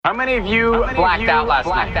How many of you blacked out last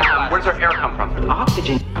night? Where does our air come from?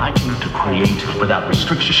 Oxygen. I need to create without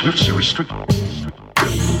restriction.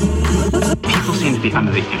 People seem to be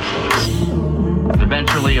under the influence.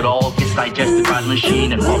 Eventually, it all gets digested by the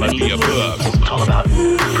machine and all of the above. It's all about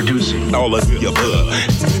producing. All of the above.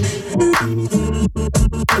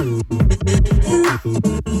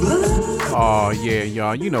 Oh yeah,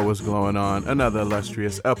 y'all, you know what's going on. Another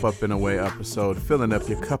illustrious Up and Away episode, filling up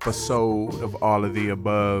your cup of soul of all of the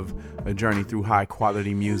above. A journey through high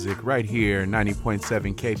quality music right here,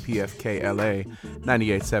 90.7 Kpfk LA,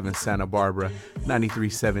 98.7 Santa Barbara,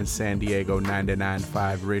 93.7 San Diego,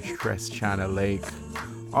 99.5 Ridgecrest, China Lake,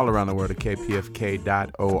 all around the world at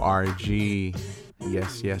kpfk.org.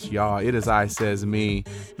 Yes, y'all, it is I says me,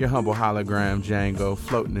 your humble hologram Django,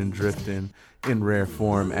 floating and drifting in rare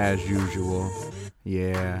form as usual.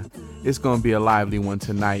 Yeah, it's gonna be a lively one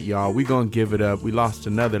tonight, y'all. We gonna give it up. We lost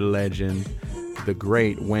another legend, the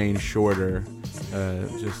great Wayne Shorter,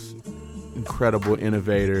 just incredible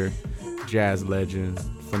innovator, jazz legend,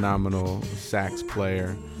 phenomenal sax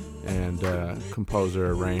player, and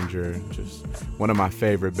composer, arranger. Just one of my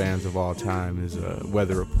favorite bands of all time is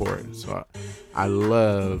Weather Report. So I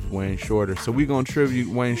love Wayne Shorter. So we're going to tribute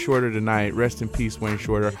Wayne Shorter tonight. Rest in peace, Wayne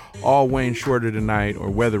Shorter. All Wayne Shorter tonight, or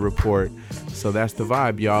Weather Report. So that's the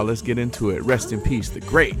vibe, y'all. Let's get into it. Rest in peace, the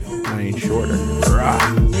great Wayne Shorter. Rah.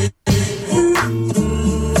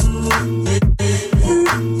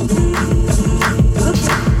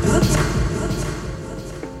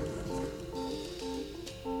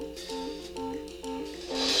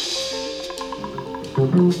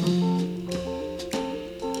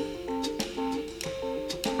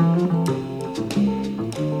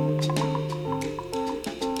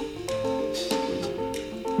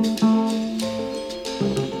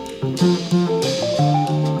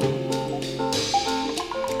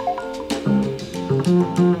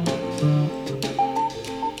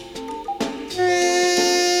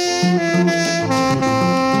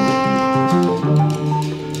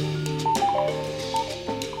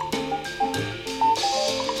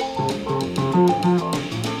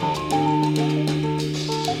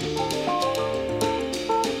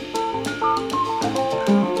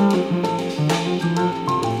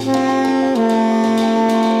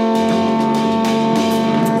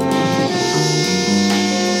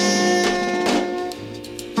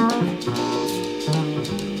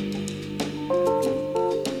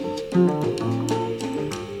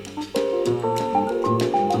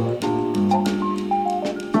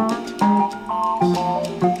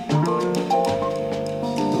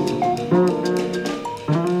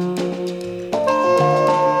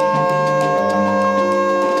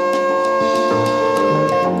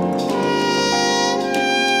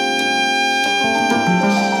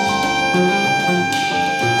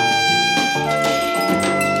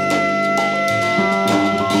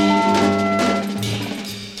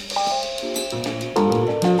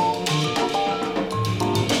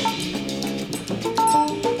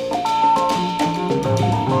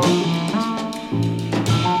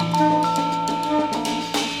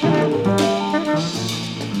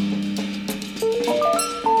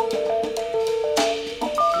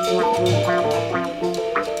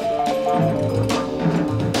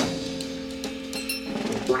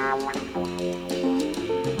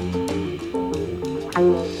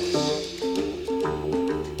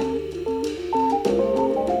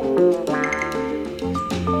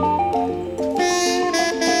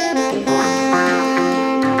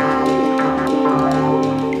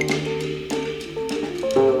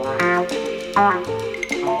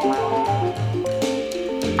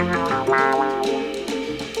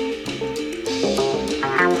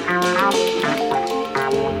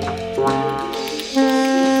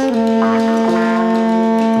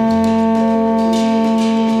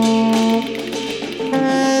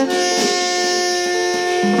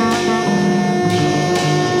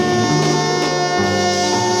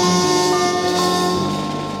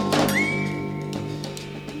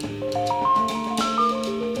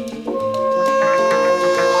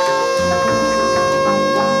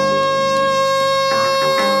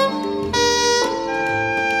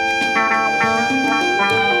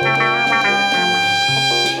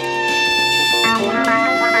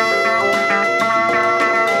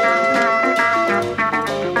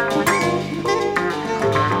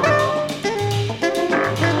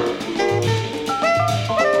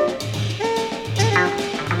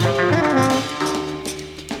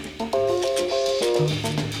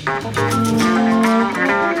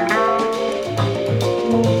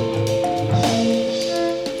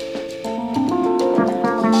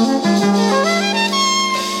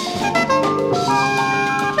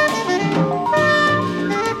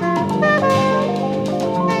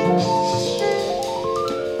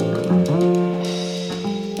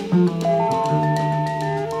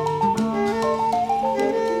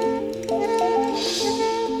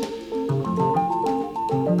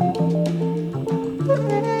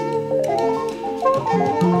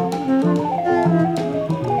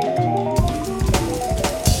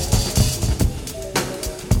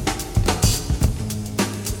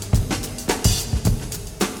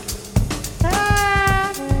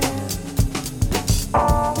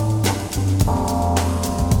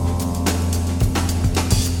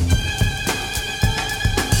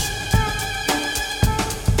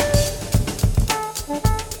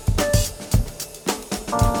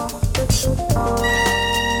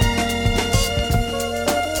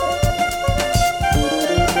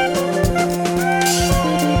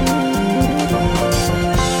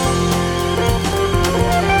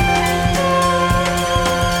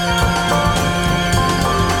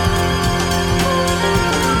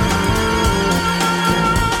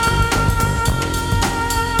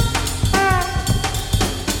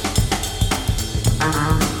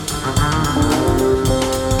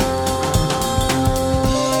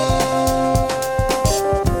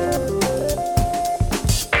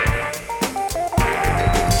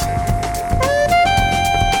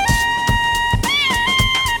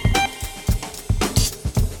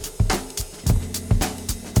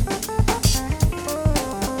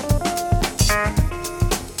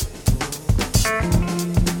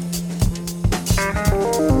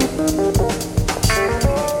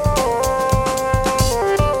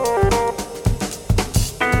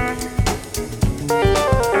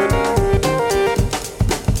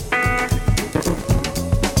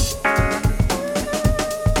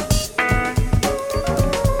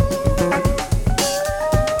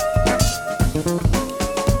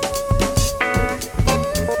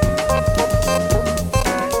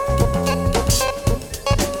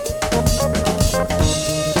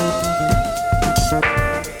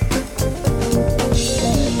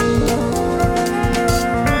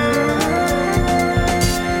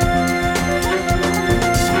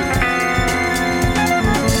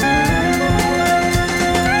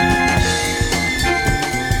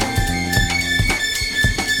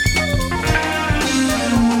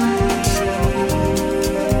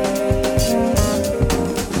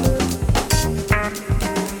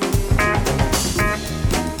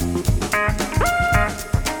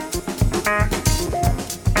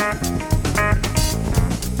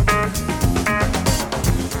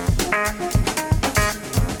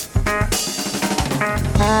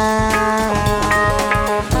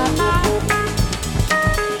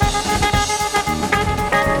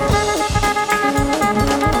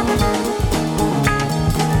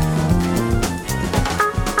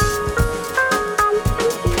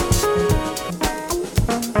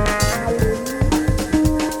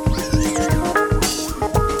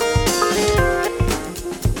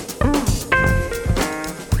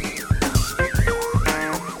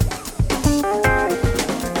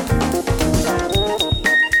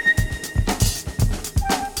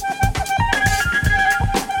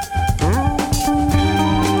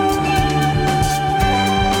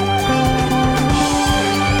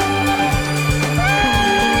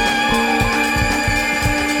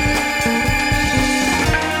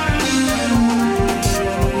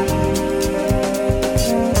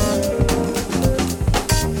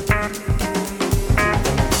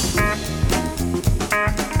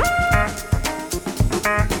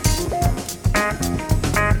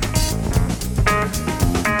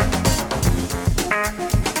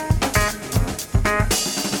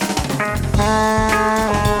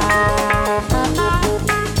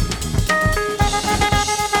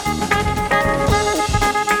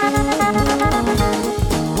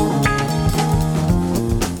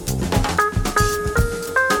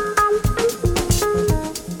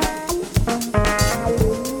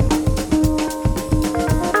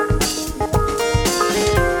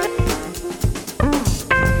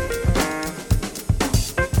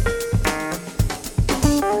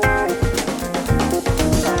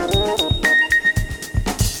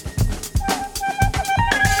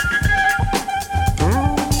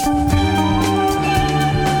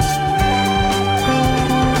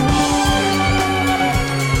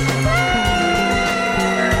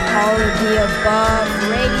 Above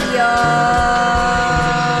Radio.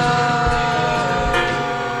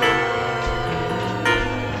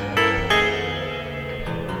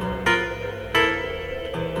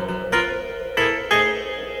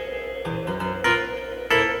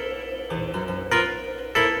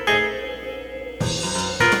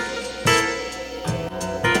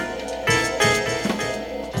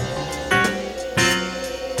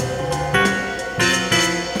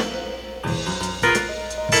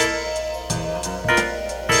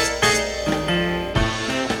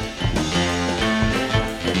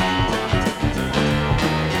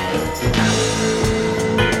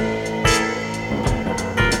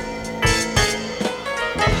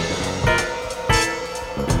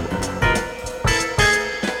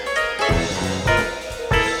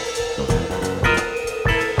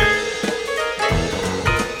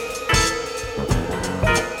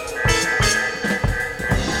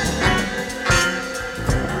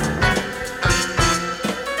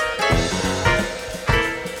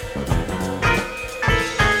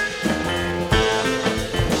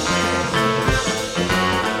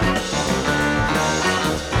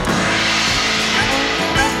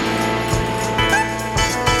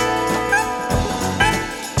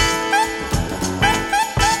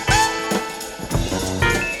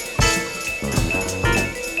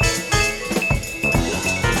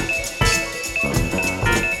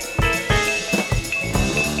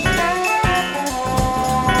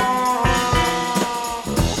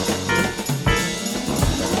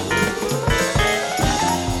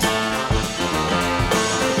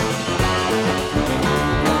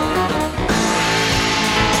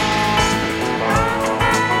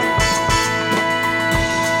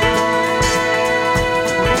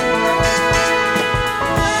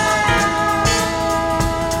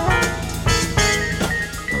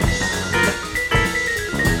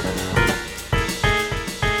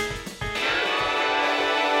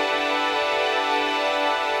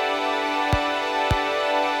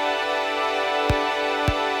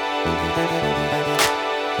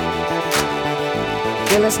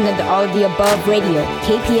 You're listening to All of the Above Radio,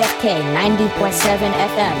 Kpfk 90.7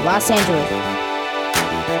 FM, Los Angeles.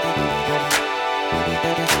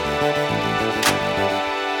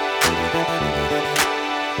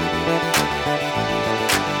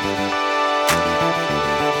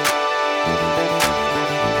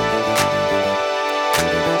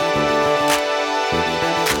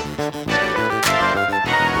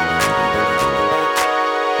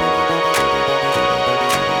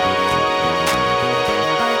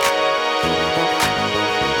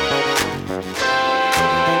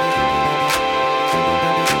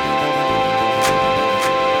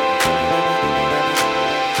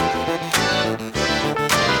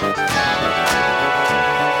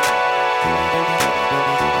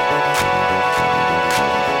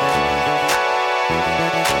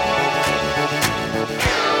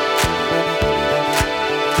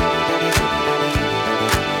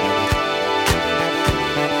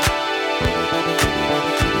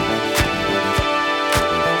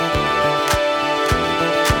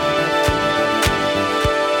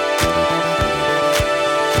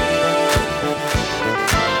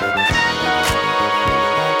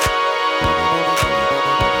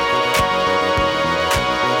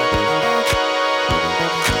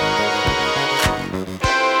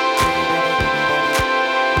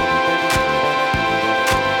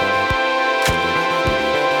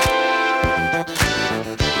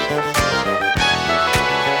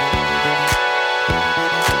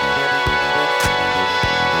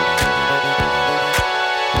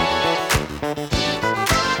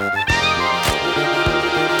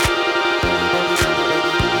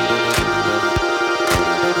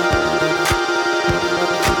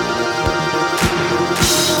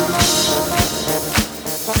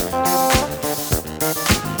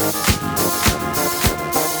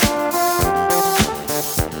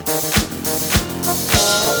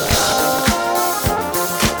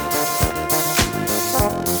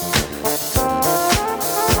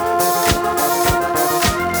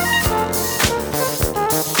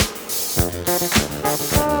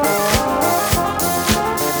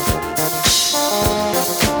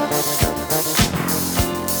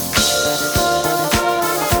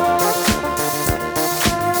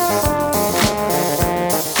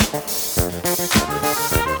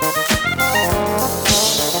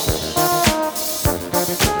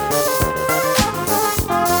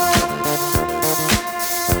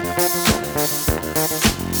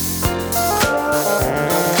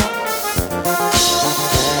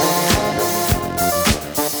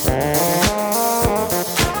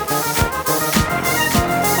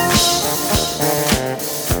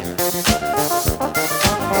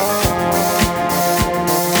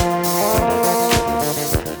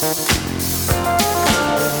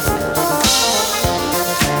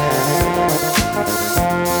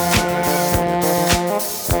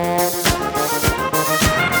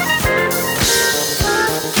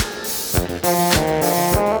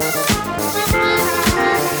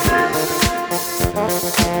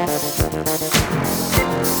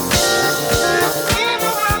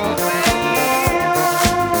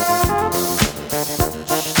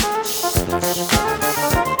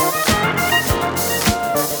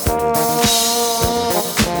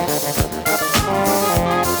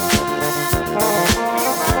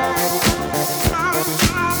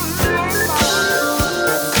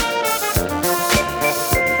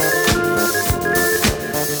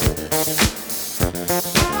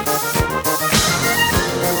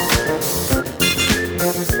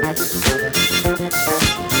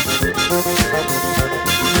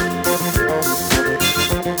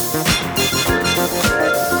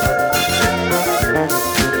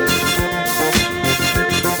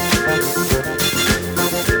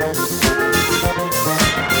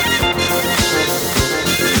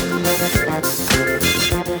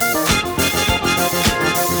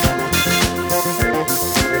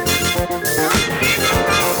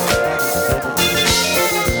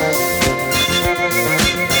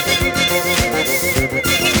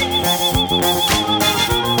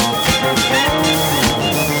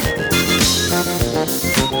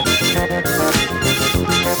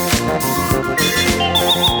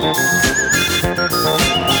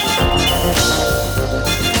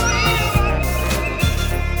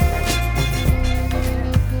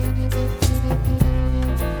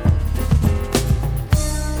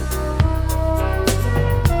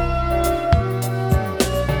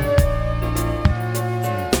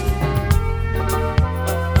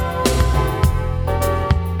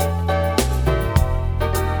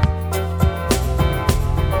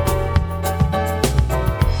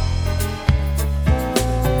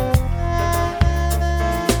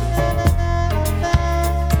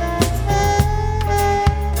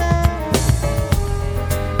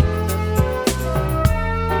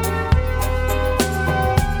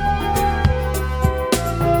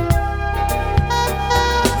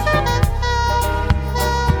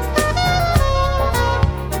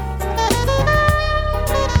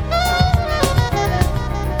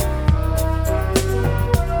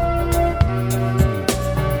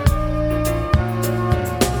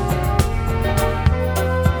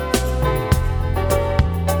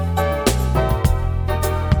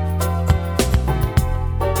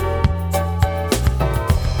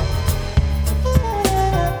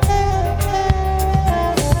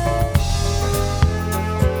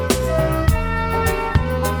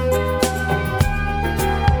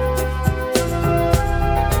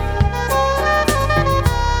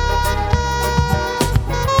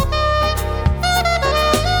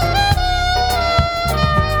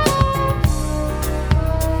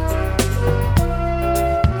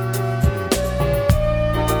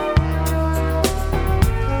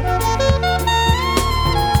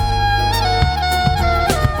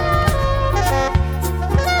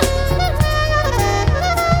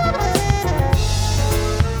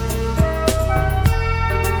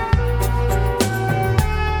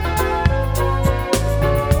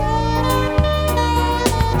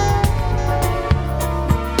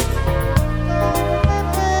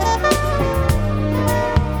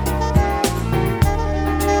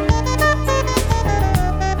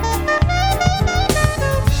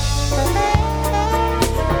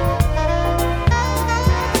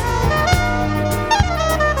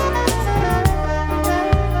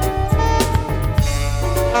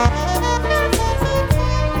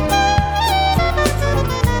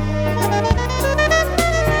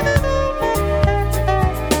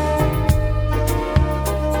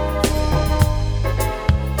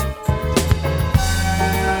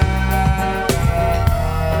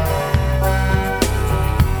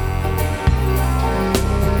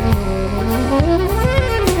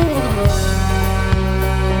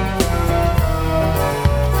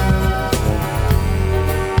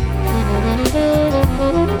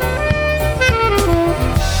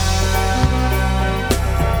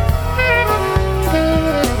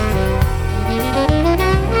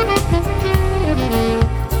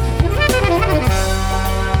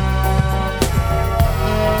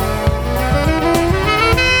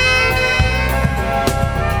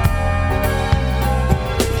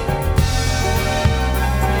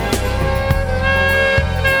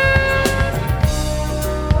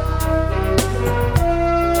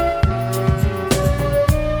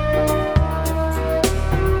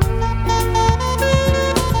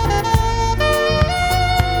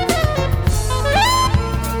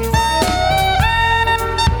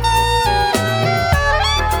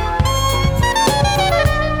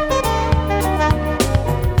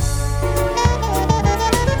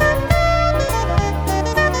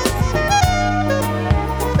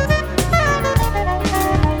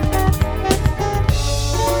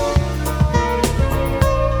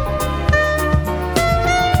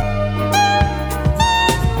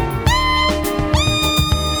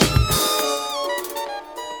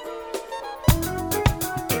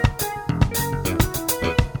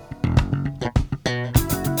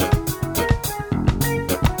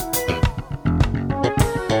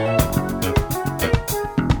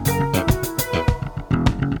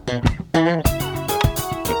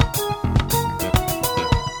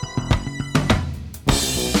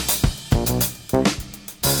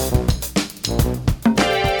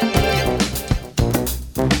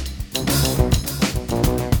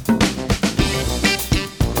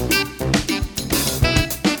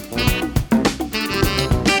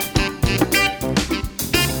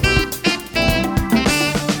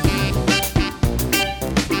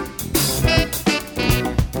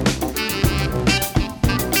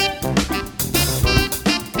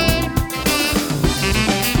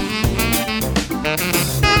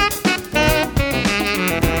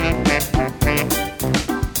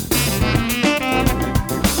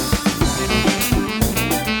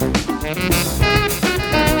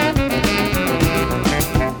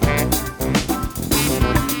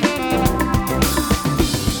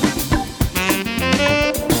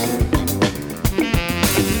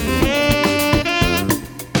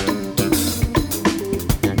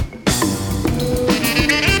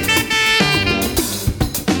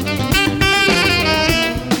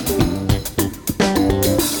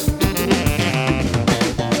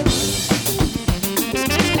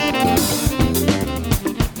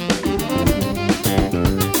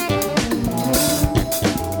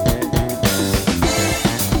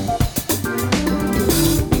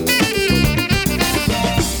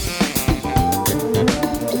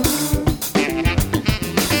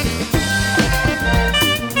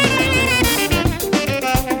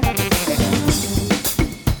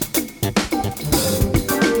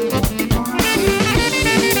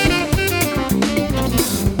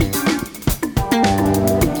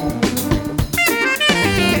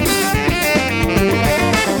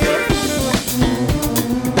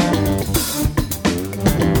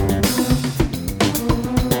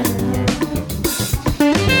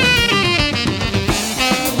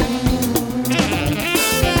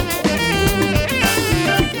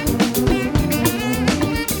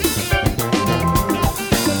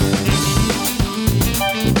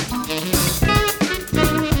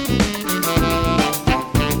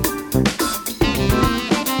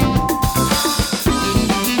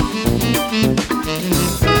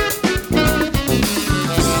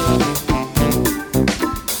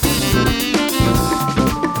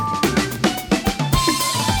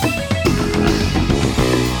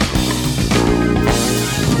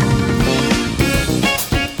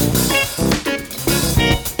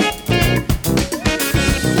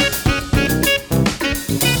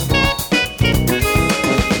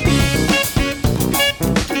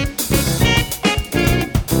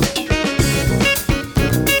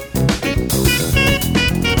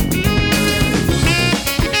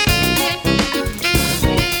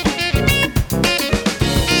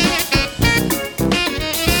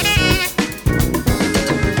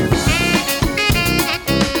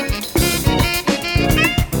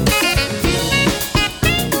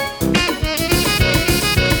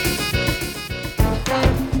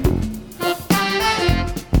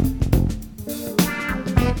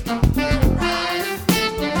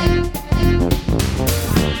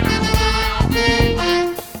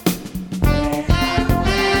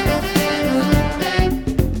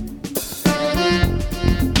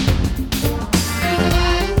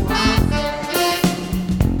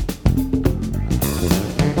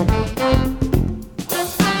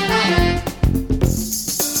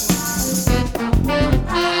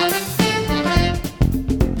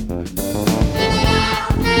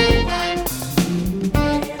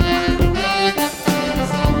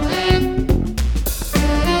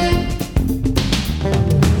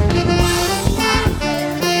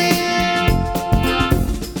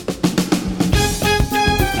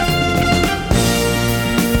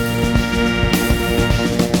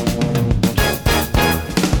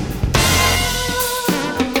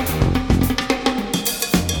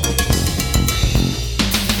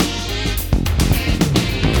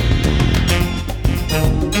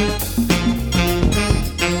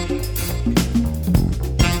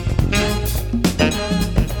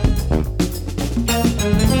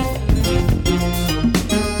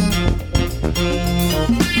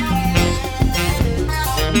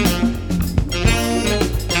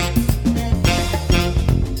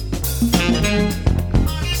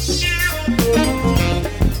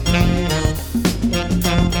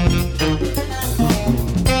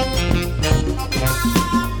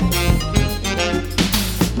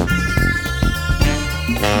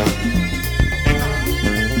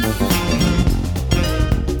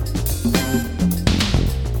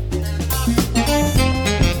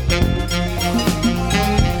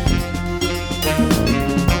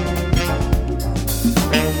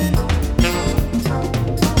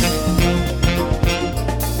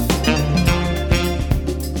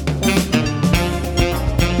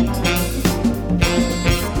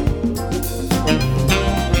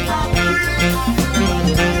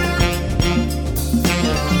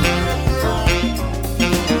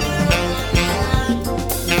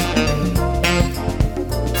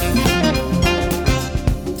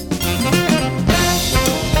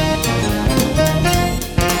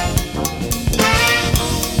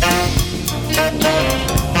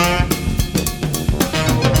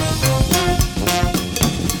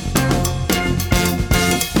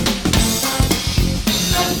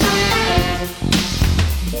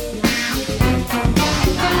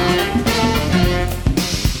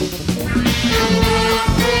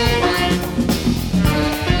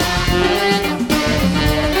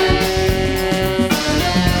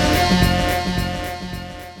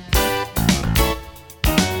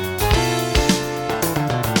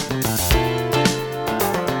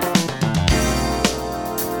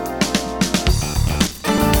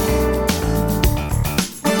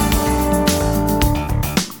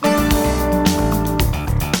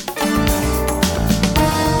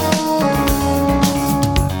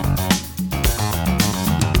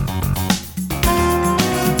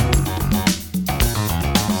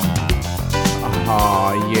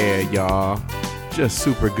 y'all. Just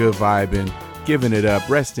super good vibing, giving it up.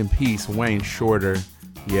 Rest in peace, Wayne Shorter.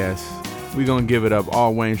 Yes, we're going to give it up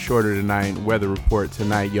all Wayne Shorter tonight. Weather Report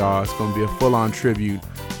tonight, y'all. It's going to be a full-on tribute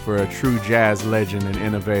for a true jazz legend and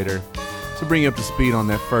innovator. To bring you up to speed on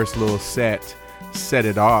that first little set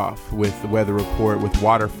it off with the Weather Report with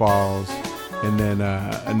Waterfalls, and then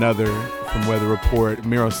another from Weather Report,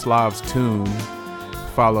 Miroslav's Tune,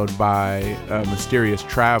 followed by Mysterious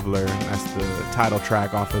Traveler. That's the title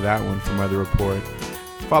track off of that one from Weather Report.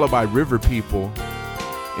 Followed by River People,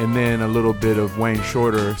 and then a little bit of Wayne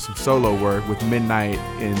Shorter, some solo work with Midnight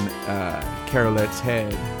in Carolette's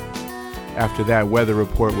Head. After that, Weather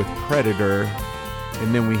Report with Predator,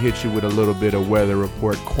 and then we hit you with a little bit of Weather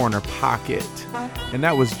Report Corner Pocket. And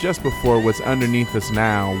that was just before what's underneath us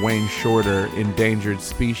now, Wayne Shorter, Endangered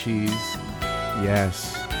Species.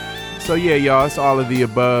 Yes. So yeah, y'all, it's all of the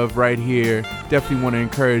above right here. Definitely want to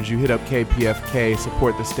encourage you, hit up Kpfk,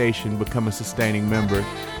 support the station, become a sustaining member.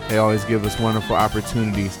 They always give us wonderful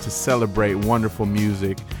opportunities to celebrate wonderful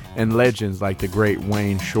music and legends like the great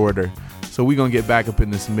Wayne Shorter. So we're going to get back up in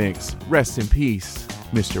this mix. Rest in peace,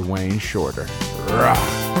 Mr. Wayne Shorter.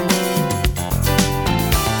 Rah.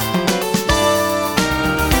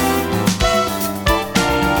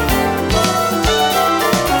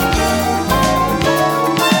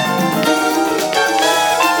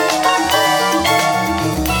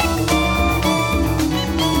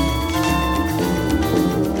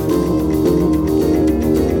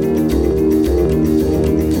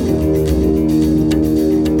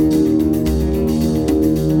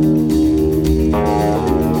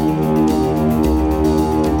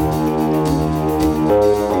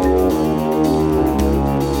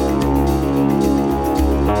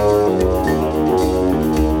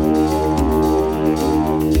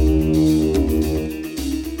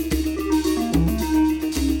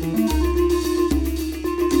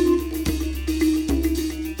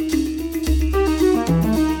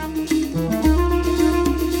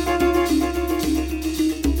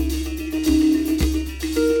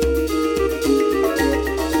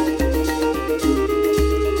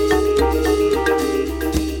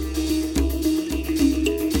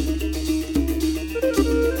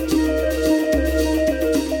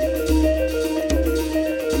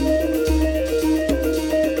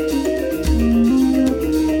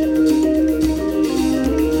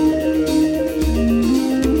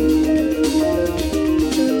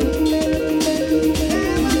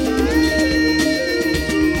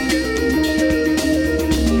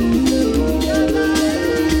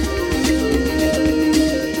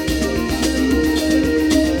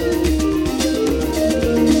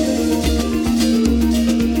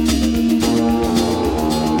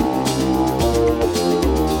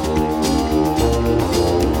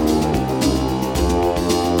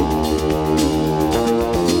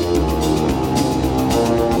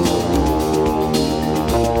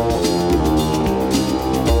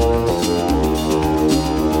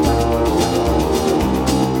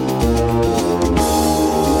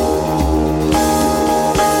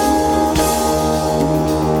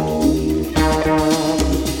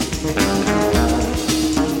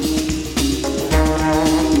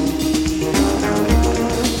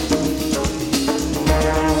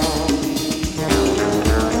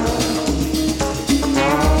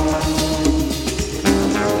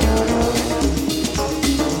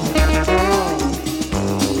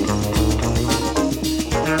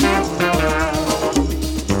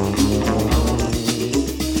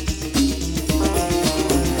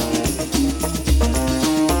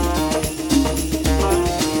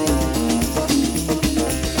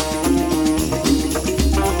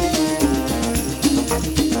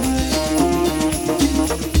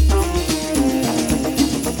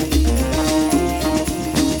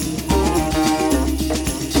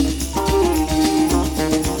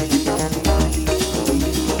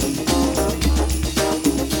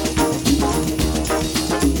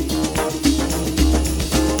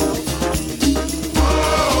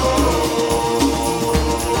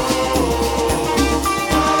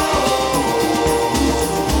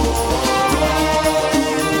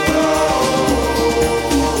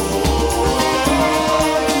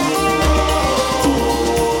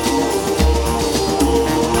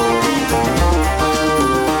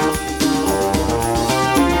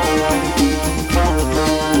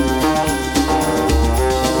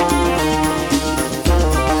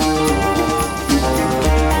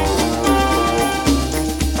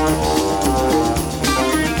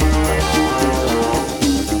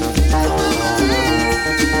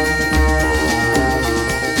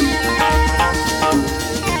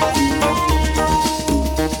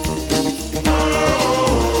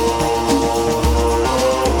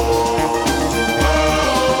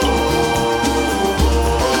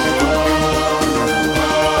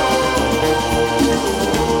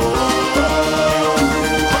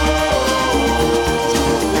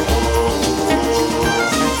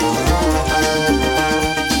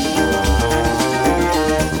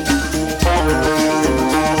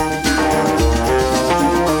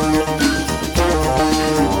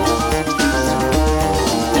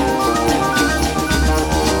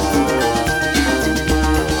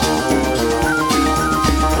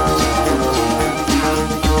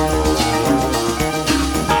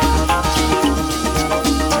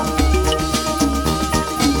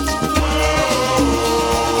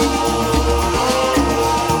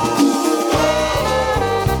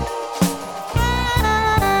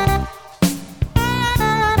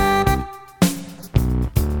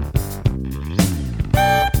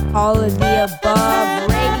 All of the above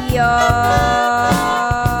radio.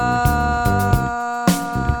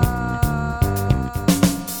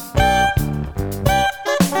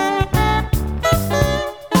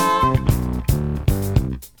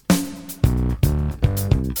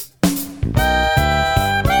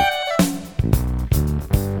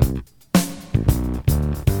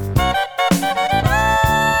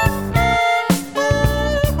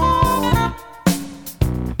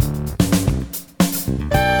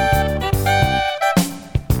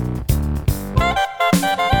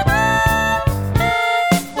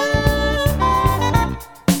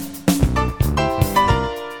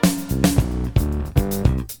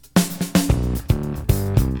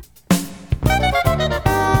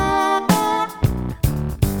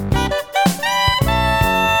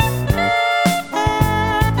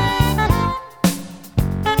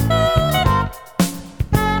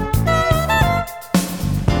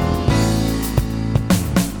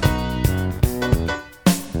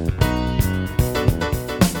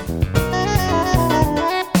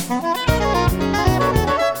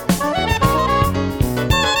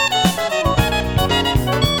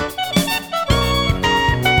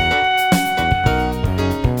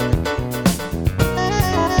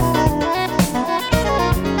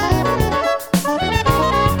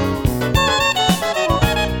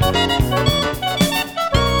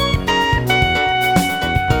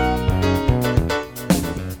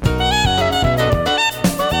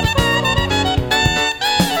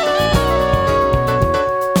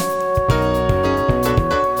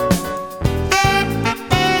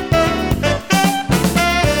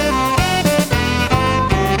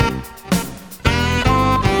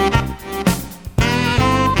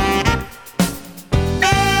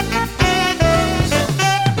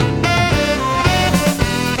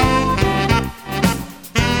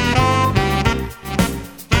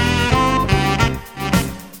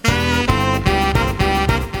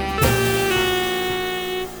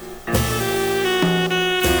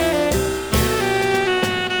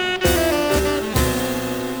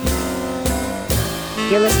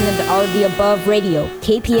 You're listening to All of the Above Radio,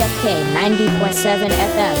 Kpfk 90.7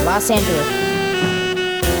 FM, Los Angeles.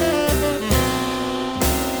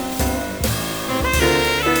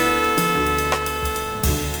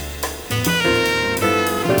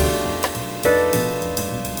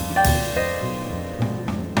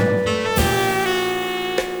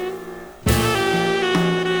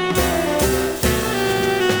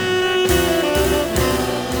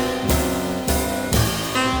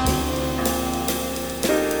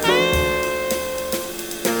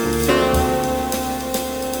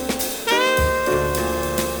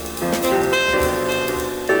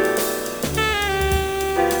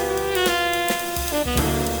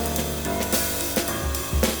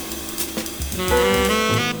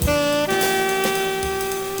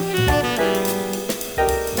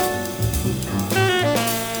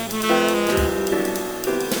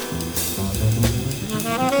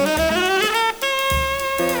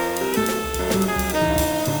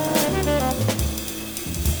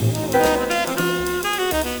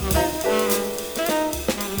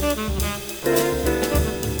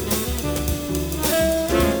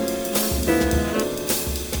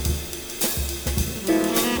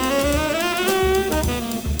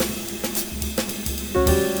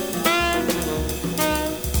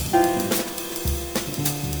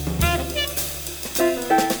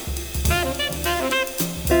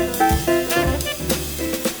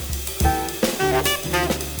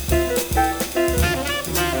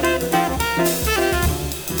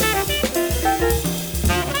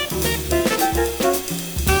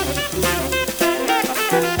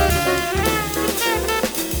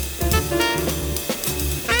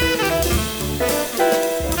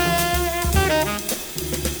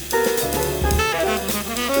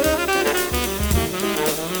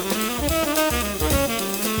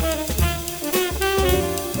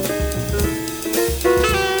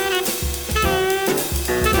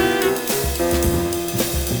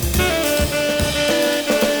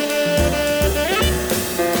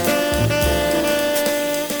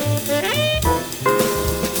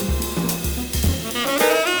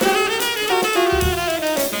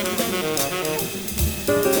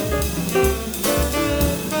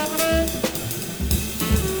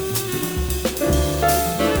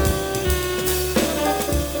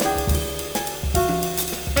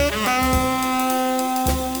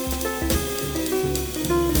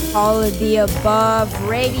 All of the Above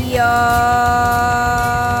Radio.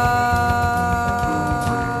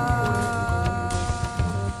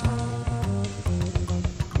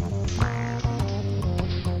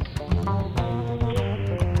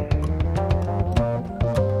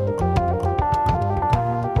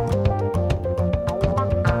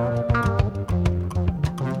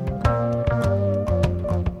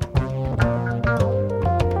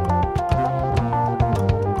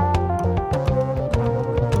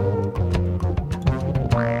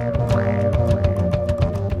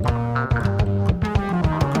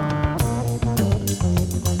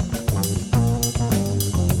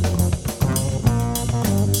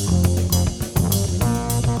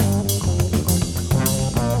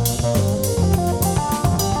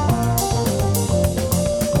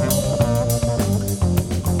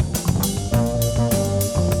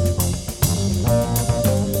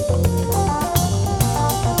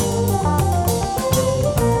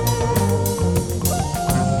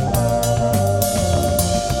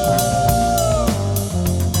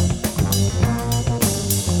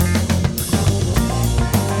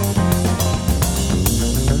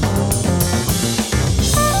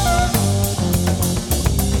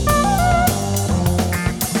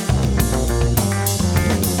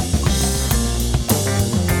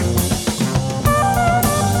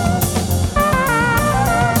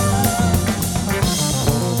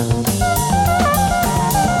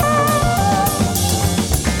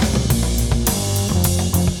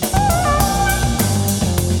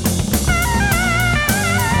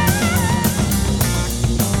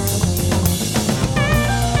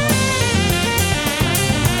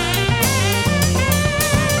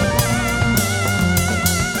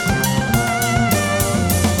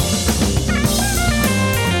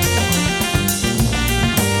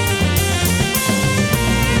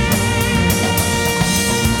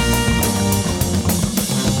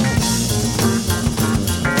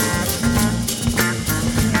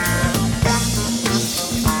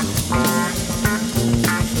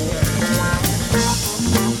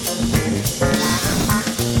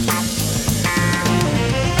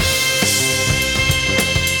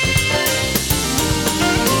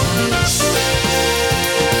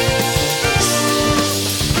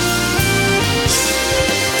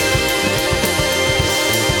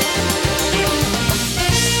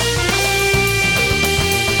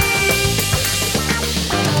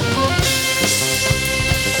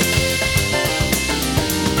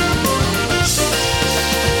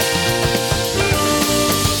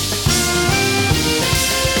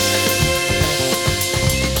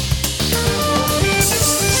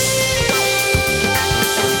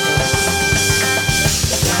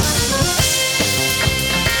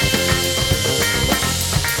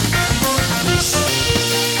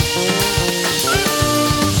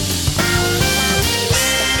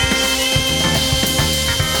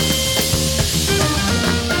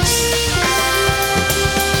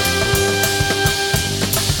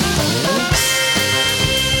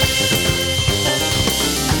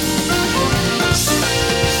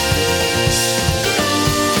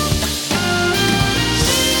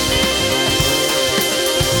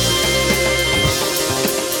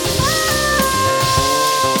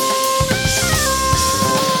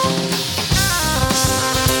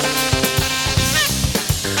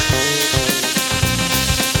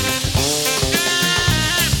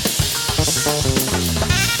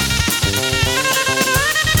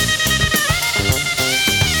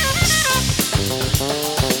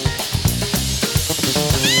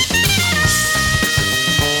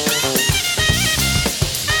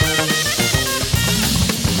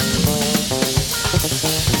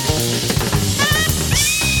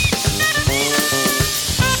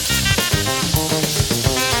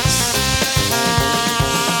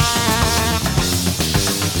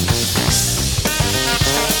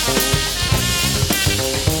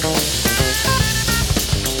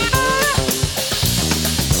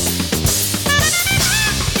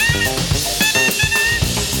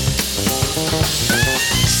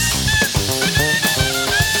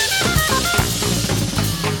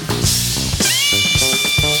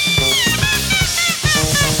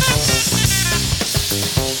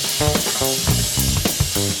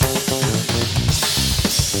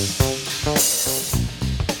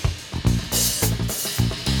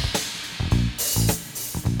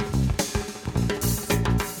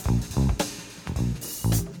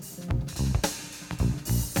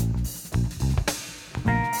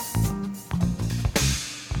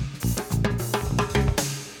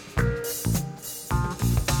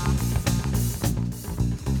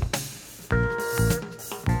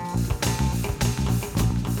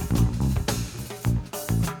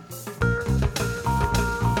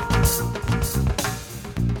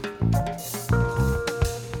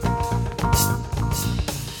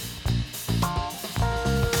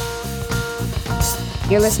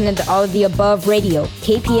 You're listening to All of the Above Radio,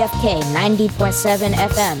 KPFK 90.7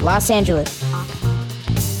 FM, Los Angeles.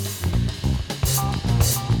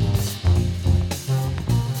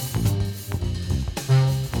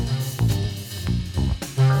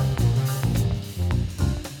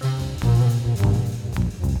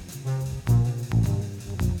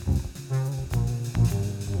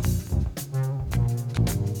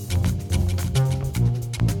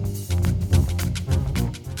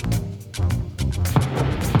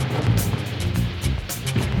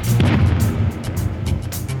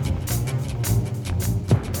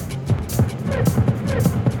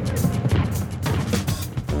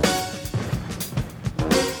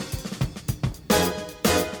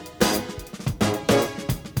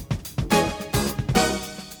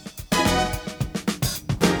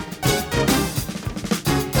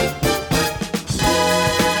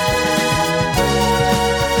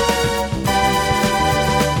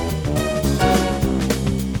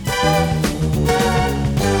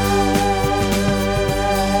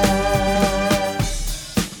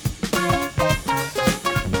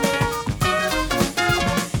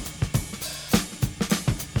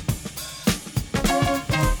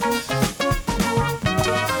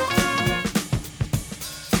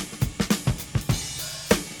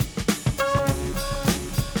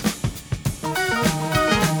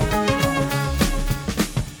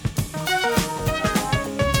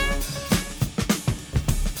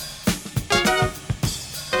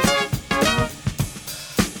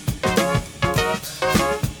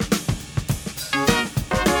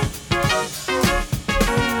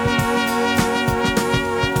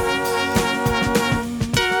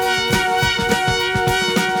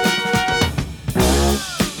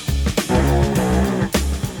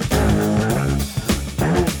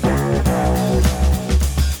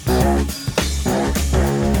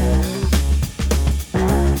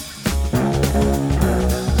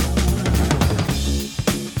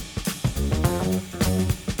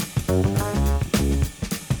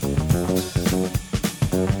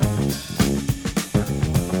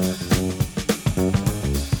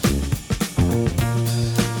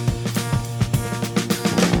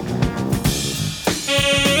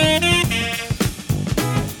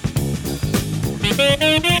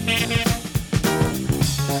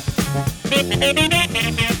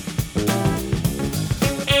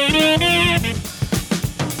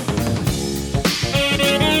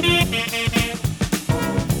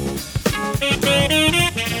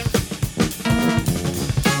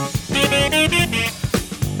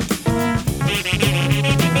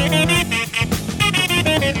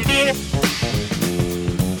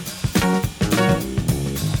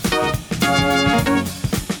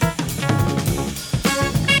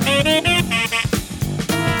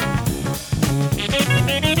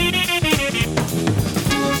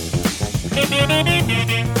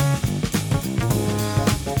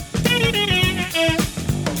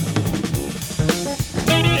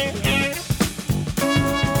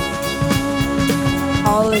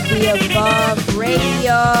 All of the Above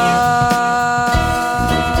Radio.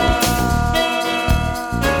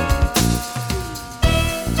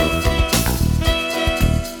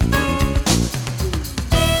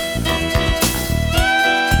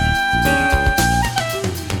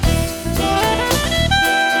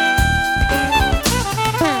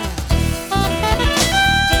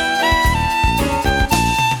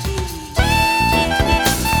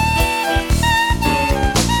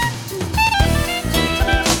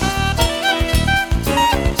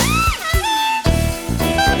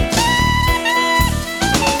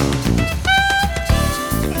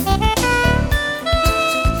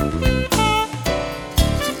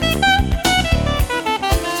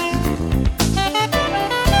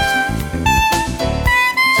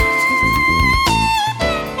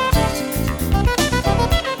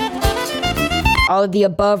 All of the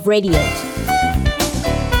Above Radio.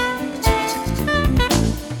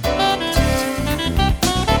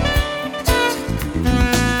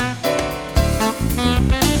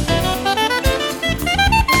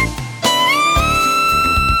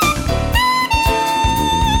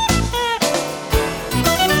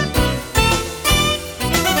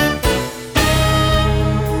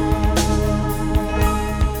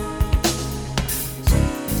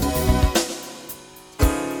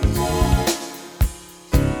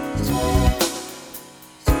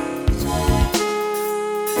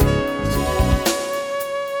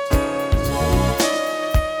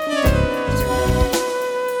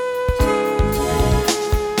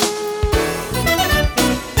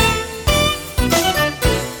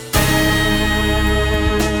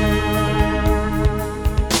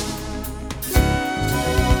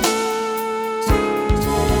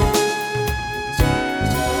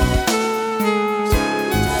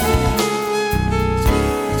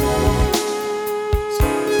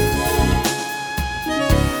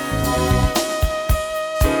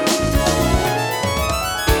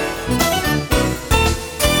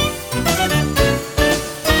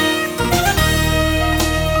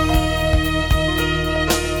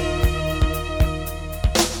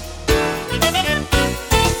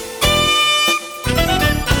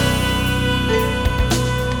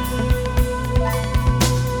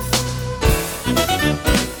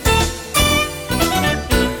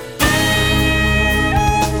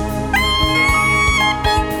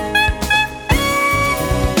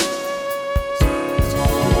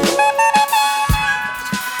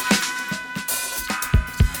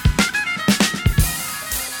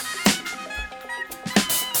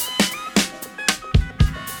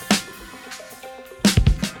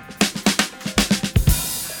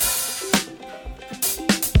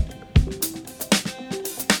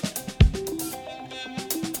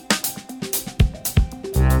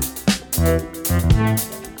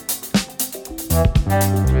 Oh,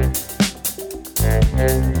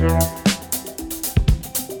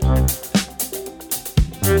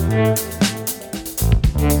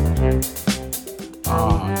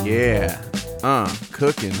 yeah.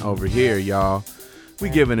 Cooking over here, y'all. We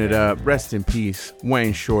giving it up. Rest in peace,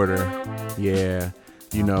 Wayne Shorter. Yeah,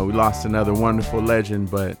 you know, we lost another wonderful legend,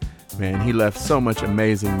 but man, he left so much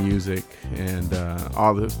amazing music and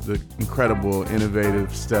all the incredible,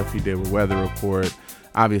 innovative stuff he did with Weather Report.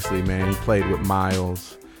 Obviously, man, he played with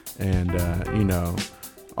Miles and, you know,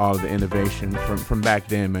 all of the innovation from back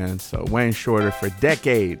then, man. So Wayne Shorter for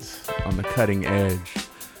decades on the cutting edge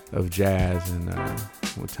of jazz and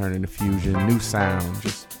we'll turn into fusion, new sound,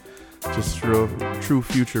 just true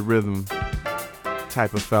future rhythm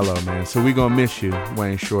type of fellow, man. So we gonna miss you,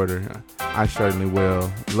 Wayne Shorter. I certainly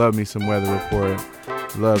will. Love me some Weather Report.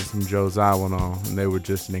 Love some Joe Zawinul, and they were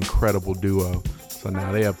just an incredible duo. So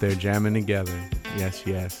now they up there jamming together. Yes,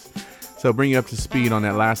 yes. So bring you up to speed on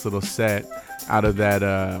that last little set out of that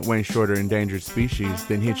Wayne Shorter Endangered Species,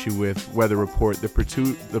 then hit you with Weather Report, the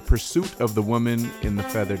pursuit of the woman in the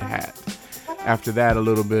feathered hat. After that, a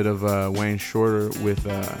little bit of Wayne Shorter with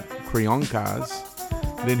Kpfk,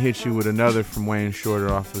 then hit you with another from Wayne Shorter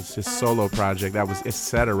off of his solo project. That was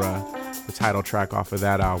Etc., the title track off of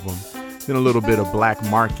that album. Then a little bit of Black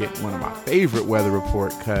Market, one of my favorite Weather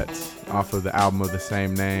Report cuts off of the album of the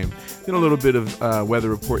same name. Then a little bit of Weather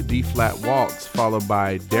Report D-Flat Waltz, followed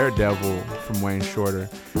by Daredevil from Wayne Shorter.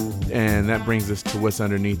 And that brings us to what's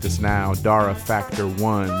underneath us now, Dara Factor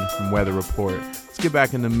 1 from Weather Report. Let's get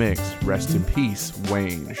back in the mix. Rest in peace,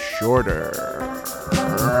 Wayne Shorter.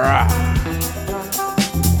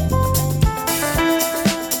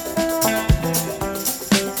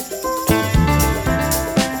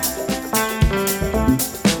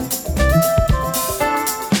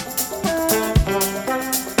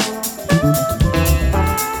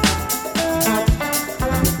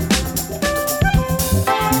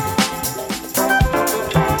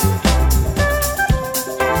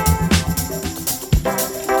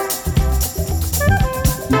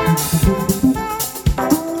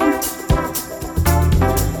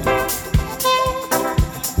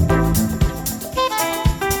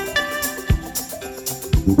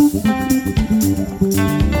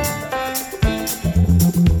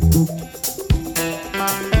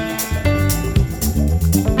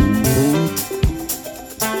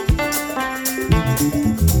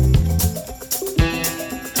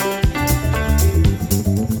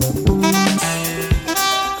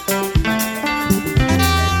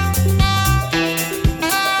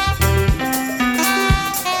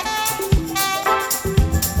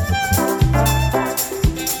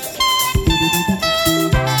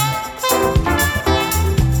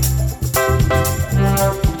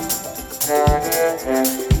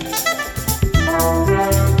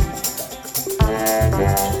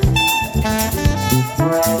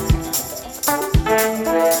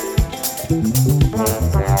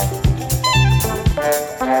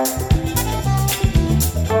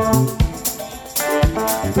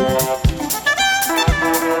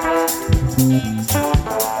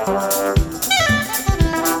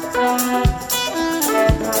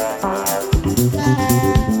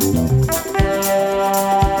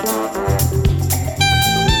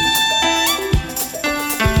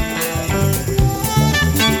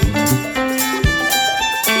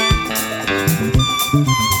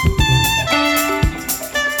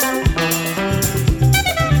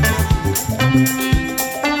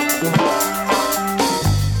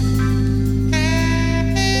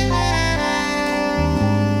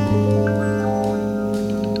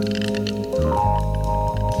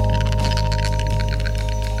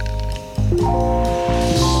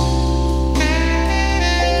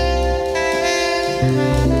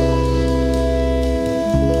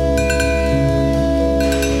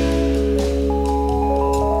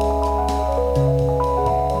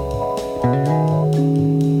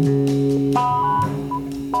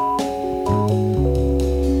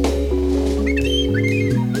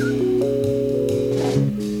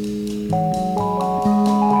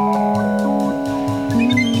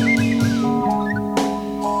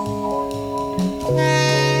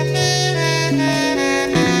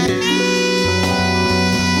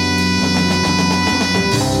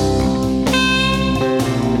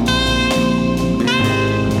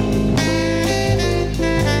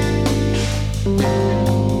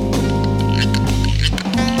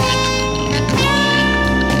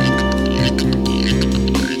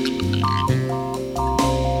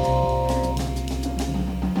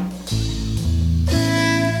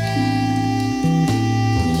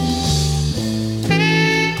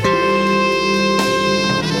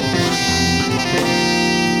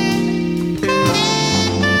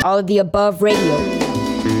 All of the Above Radio.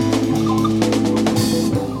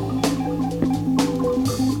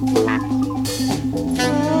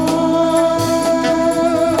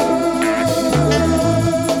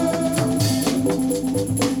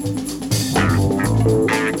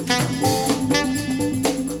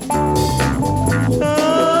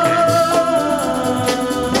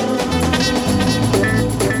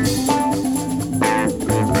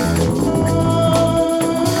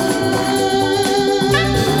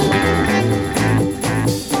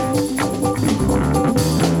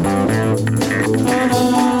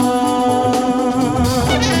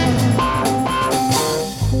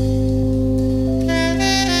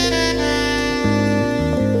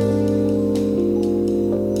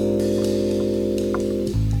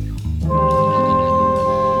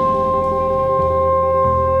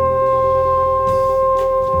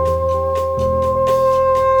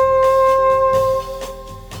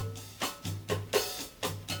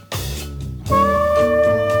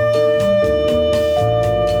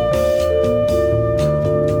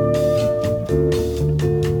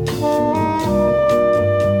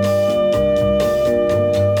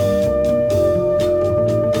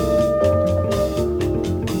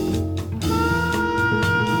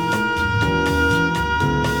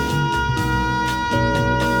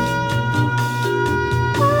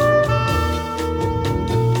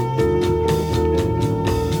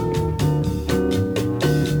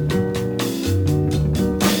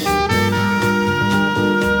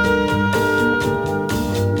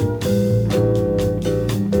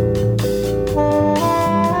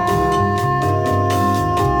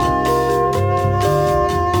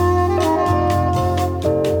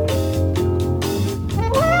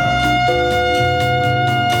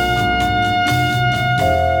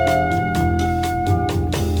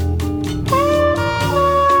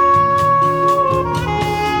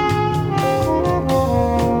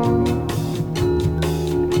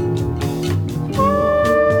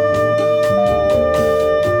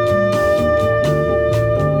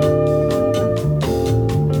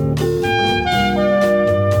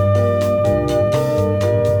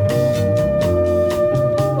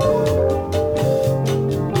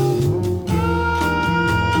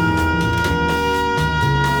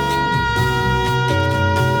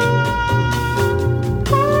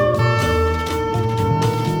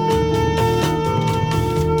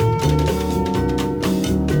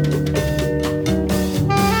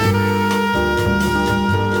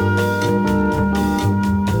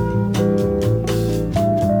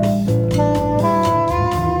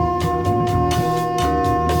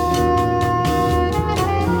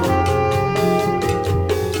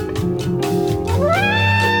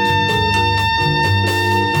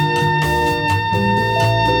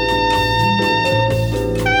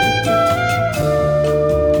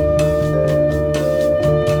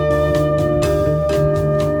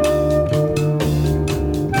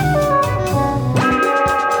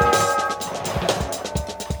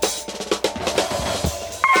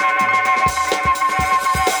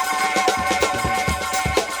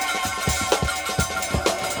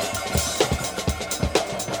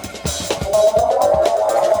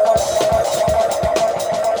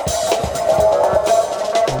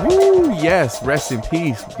 Yes, rest in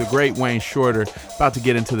peace, the great Wayne Shorter. About to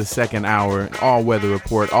get into the second hour. All weather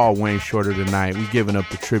report, all Wayne Shorter tonight. We giving up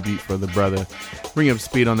the tribute for the brother. Bring up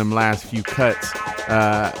speed on them last few cuts.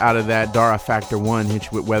 Out of that, Dara Factor 1 hit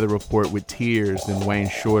you with weather report with Tears, then Wayne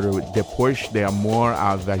Shorter with Depois de Amor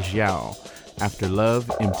a Vajal, After Love,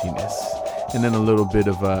 Emptiness. And then a little bit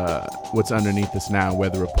of what's underneath us now,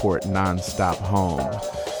 weather report, Non-Stop Home.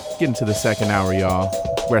 Get into the second hour, y'all.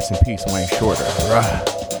 Rest in peace, Wayne Shorter. Rah.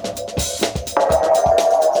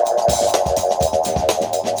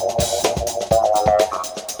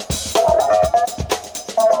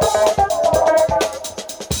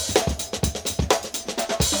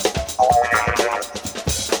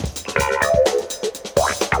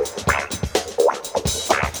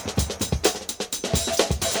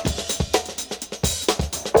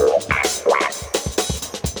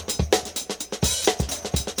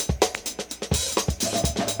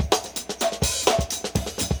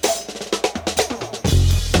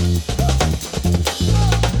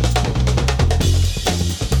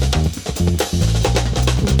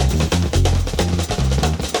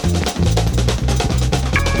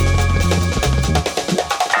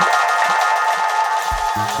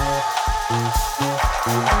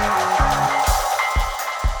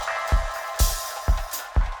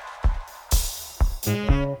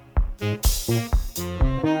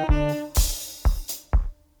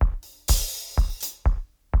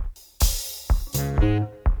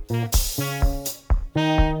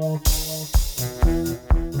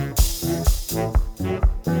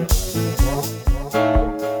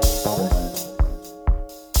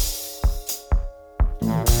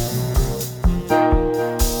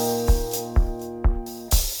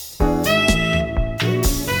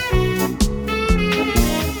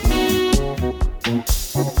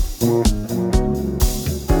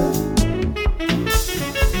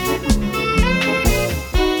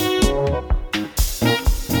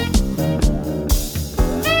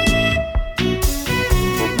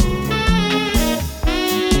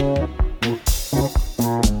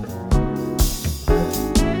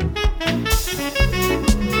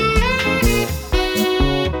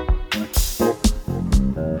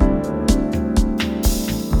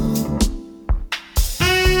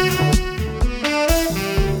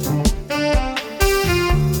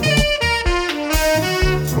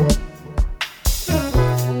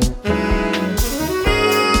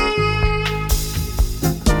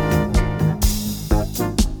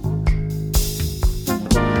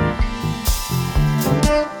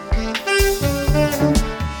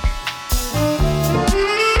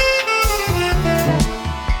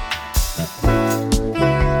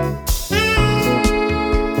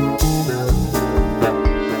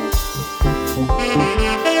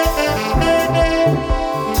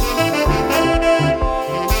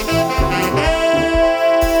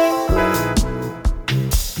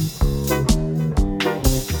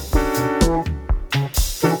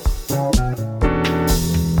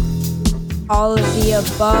 All of the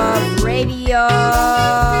above radio.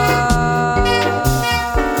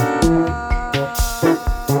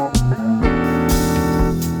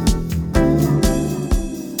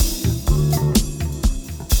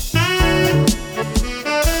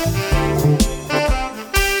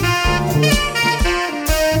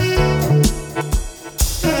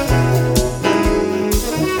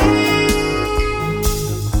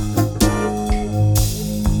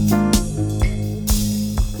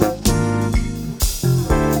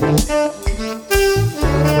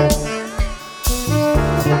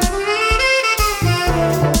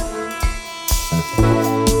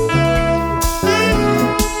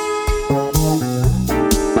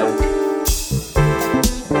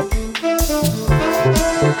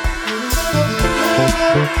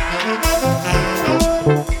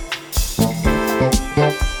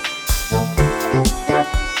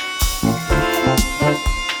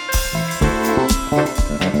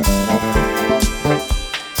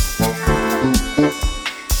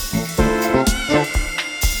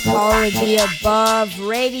 All of the above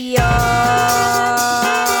radio.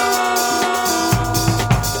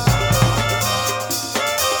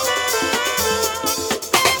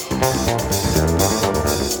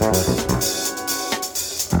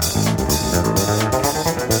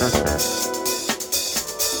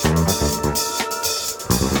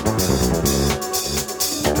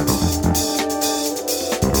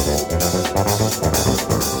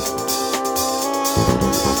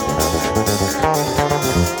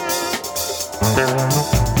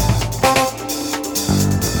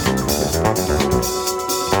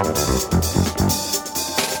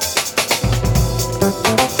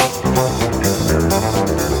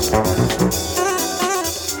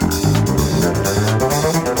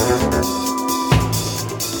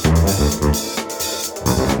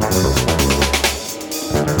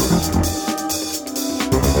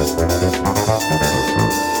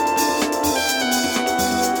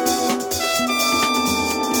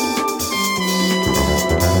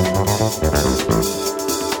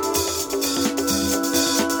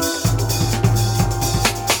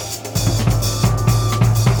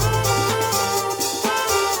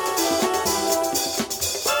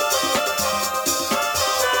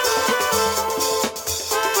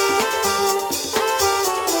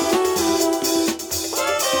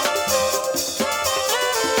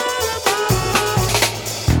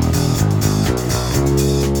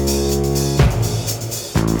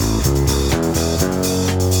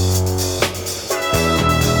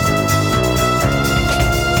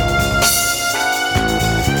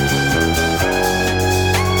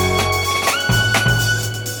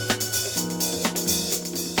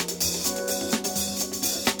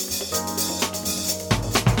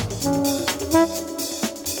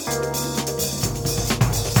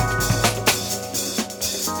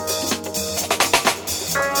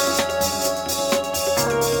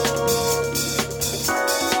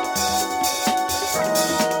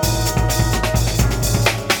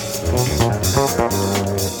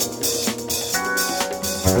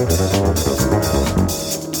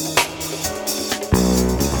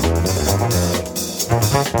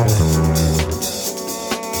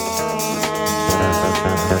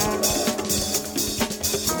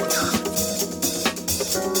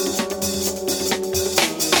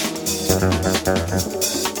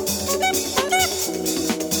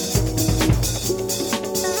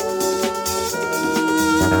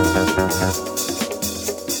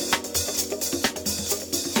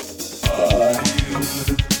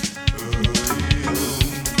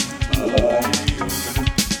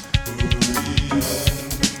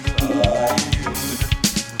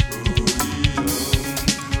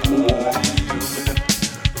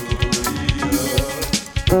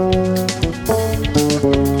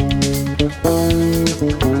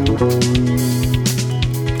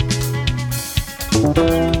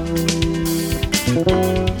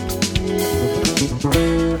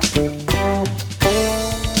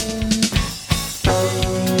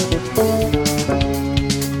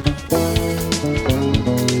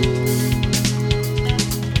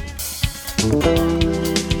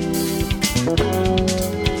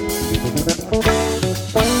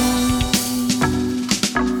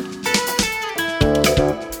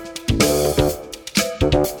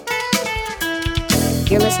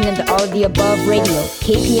 You're listening to All of the Above Radio,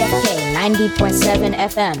 Kpfk 90.7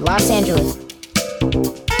 FM, Los Angeles.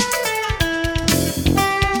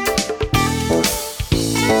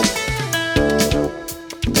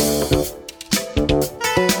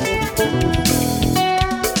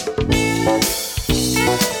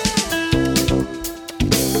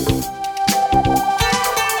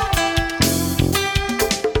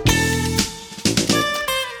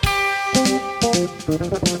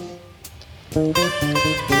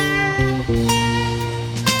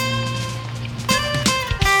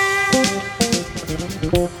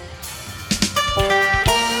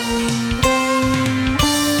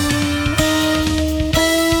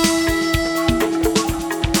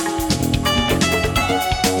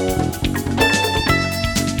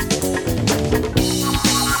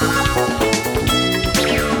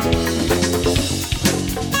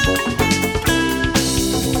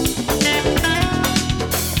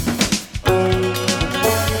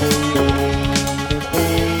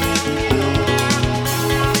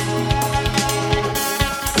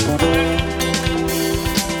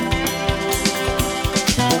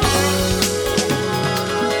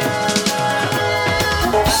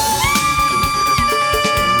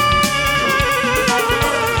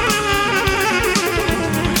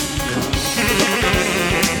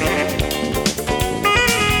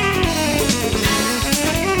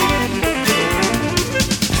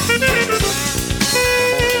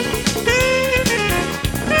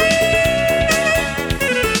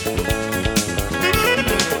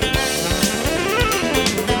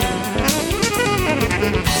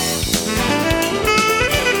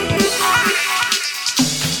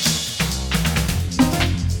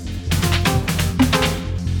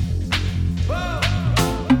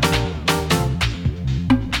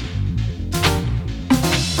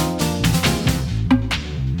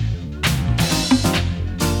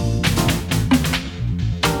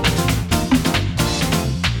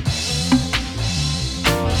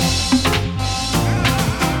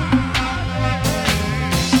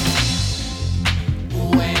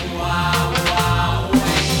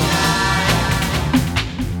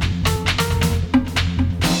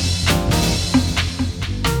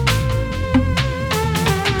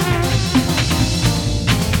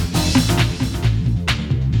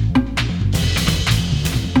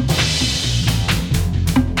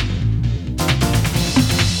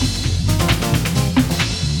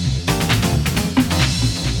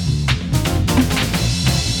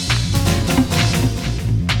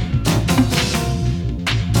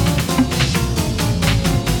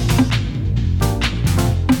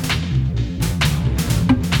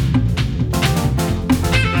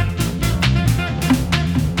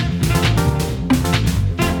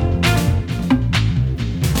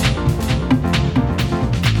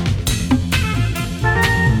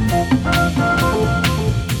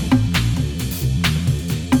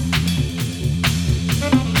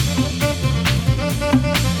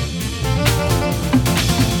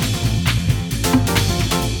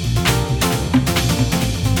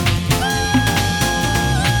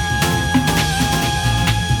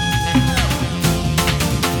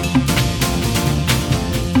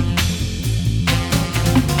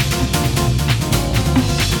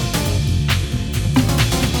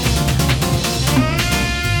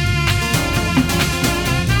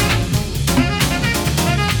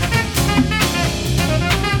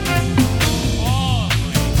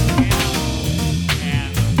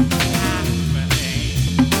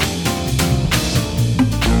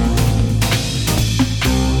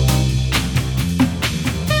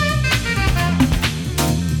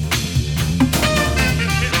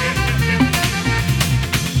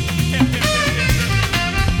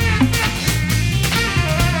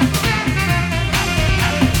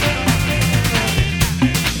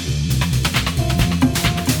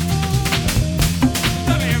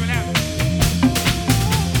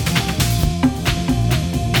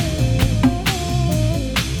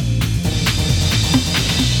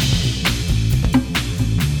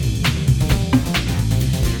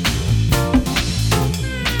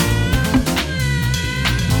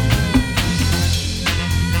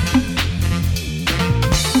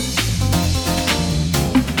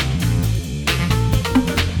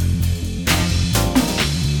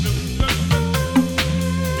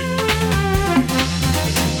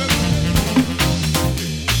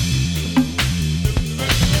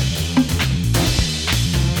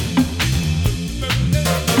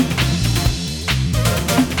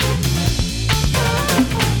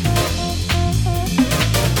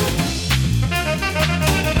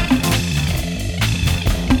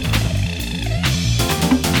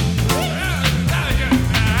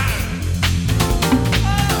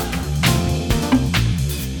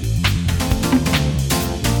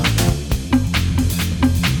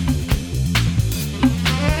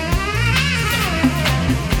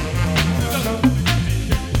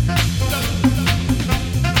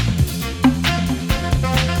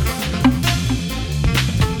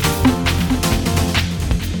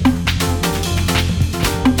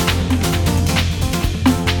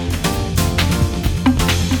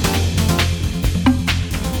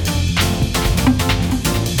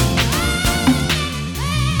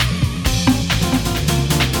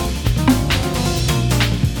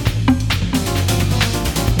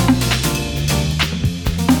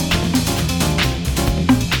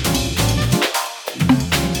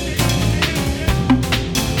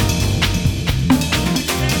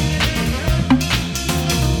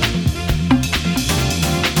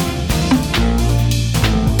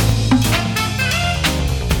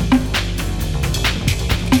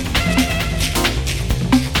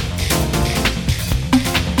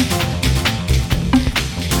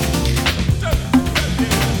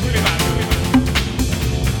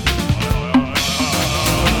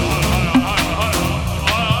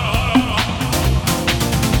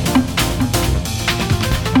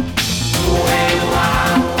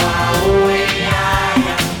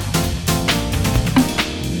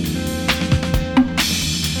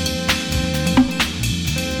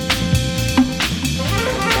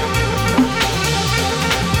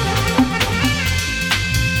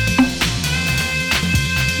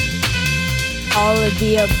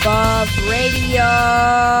 the Above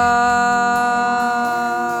Radio.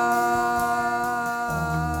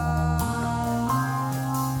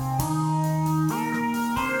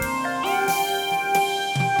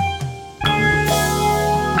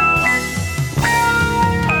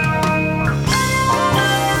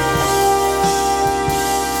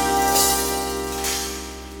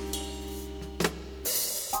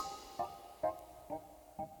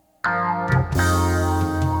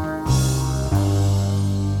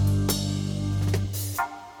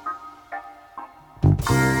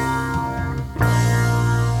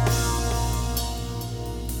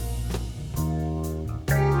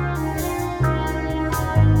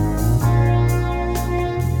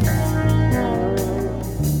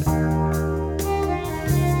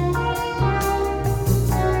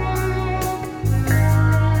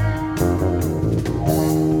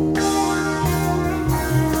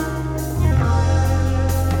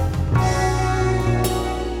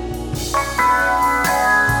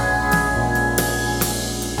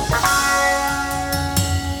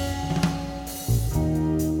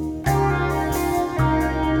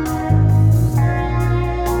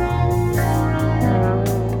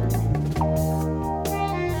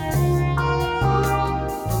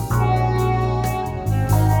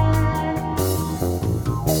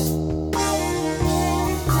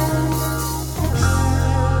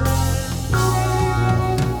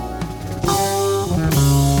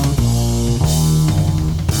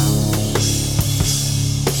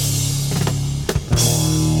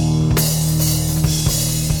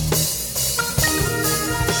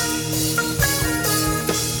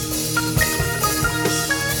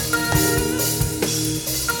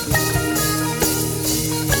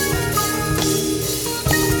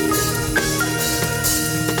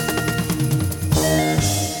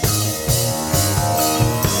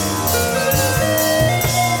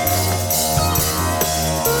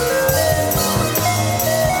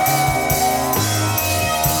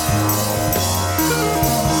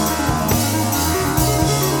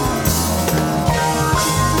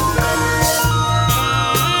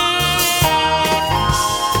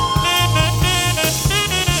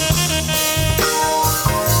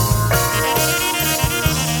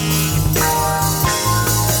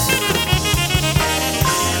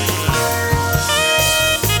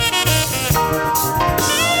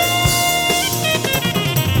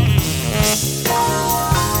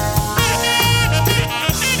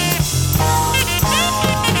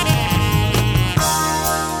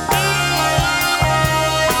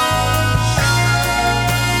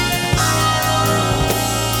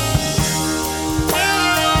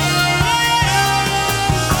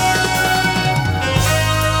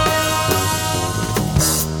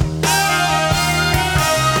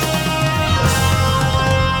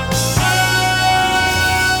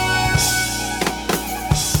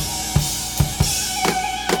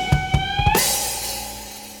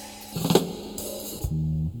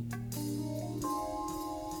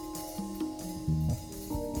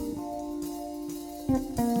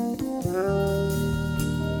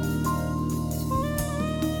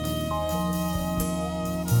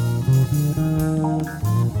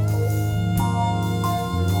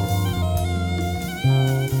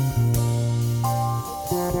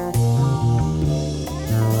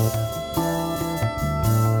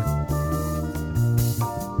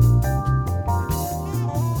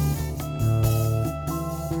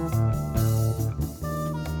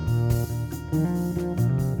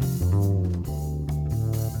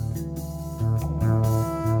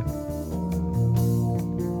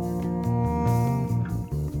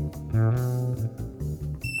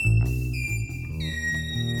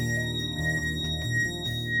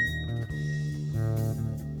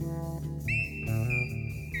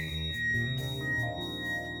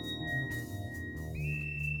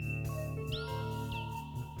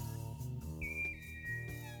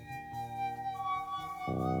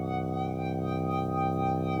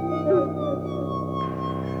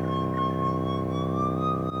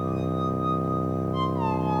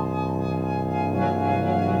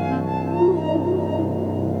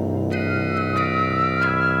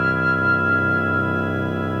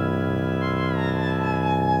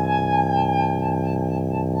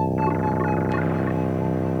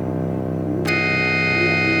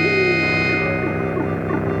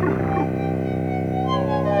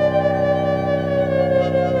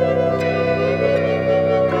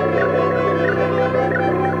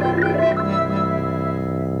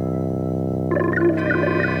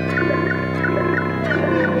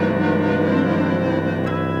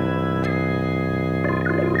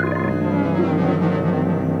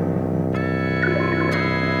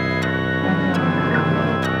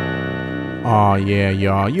 Oh yeah,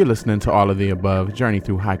 y'all. You're listening to all of the above. Journey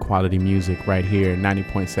through high quality music right here.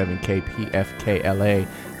 90.7 Kpfk LA,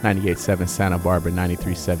 98.7 Santa Barbara,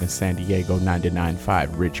 93.7 San Diego, 99.5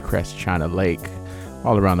 Ridgecrest, China Lake.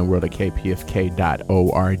 All around the world at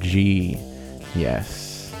kpfk.org.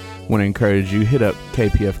 Yes. Want to encourage you, hit up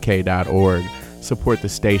kpfk.org. Support the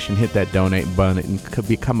station, hit that donate button, and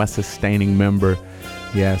become a sustaining member.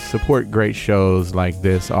 Yes, support great shows like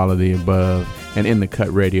this, all of the above, and In the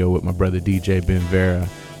Cut Radio with my brother DJ Ben Vera.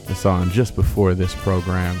 It's on just before this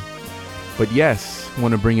program. But yes,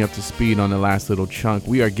 want to bring you up to speed on the last little chunk.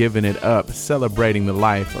 We are giving it up, celebrating the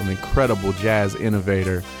life of incredible jazz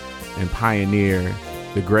innovator and pioneer,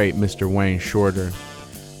 the great Mr. Wayne Shorter.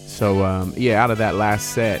 So, out of that last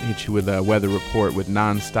set, hit you with a weather report with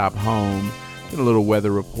Nonstop Home, and a little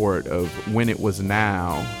weather report of When It Was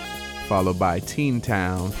Now, followed by Teen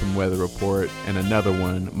Town from Weather Report, and another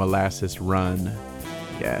one, Molasses Run.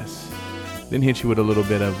 Yes. Then hit you with a little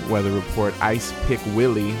bit of Weather Report, Ice Pick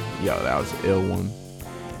Willie. Yo, that was an ill one.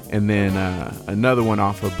 And then another one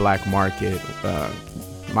off of Black Market,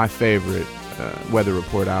 my favorite Weather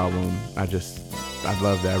Report album. I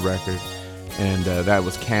love that record. And that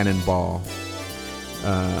was Cannonball.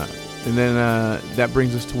 And then that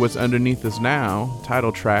brings us to what's underneath us now,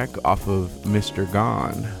 title track off of Mr.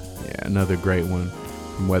 Gone. Yeah, another great one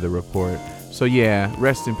from Weather Report. So yeah,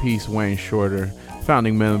 rest in peace, Wayne Shorter,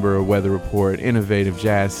 founding member of Weather Report, innovative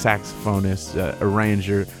jazz saxophonist,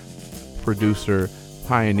 arranger, producer,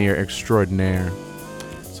 pioneer extraordinaire.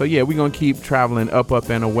 So yeah, we're going to keep traveling up,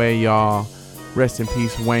 and away, y'all. Rest in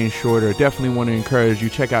peace, Wayne Shorter. Definitely want to encourage you,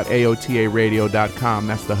 check out AOTARadio.com.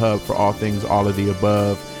 That's the hub for all things all of the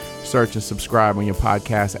above. Search and subscribe on your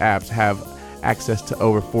podcast apps. Have access to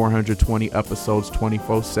over 420 episodes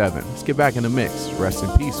 24/7. Let's get back in the mix. Rest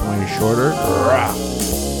in peace, Wayne Shorter. Rah.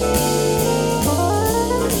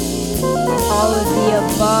 All of the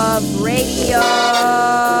above radio.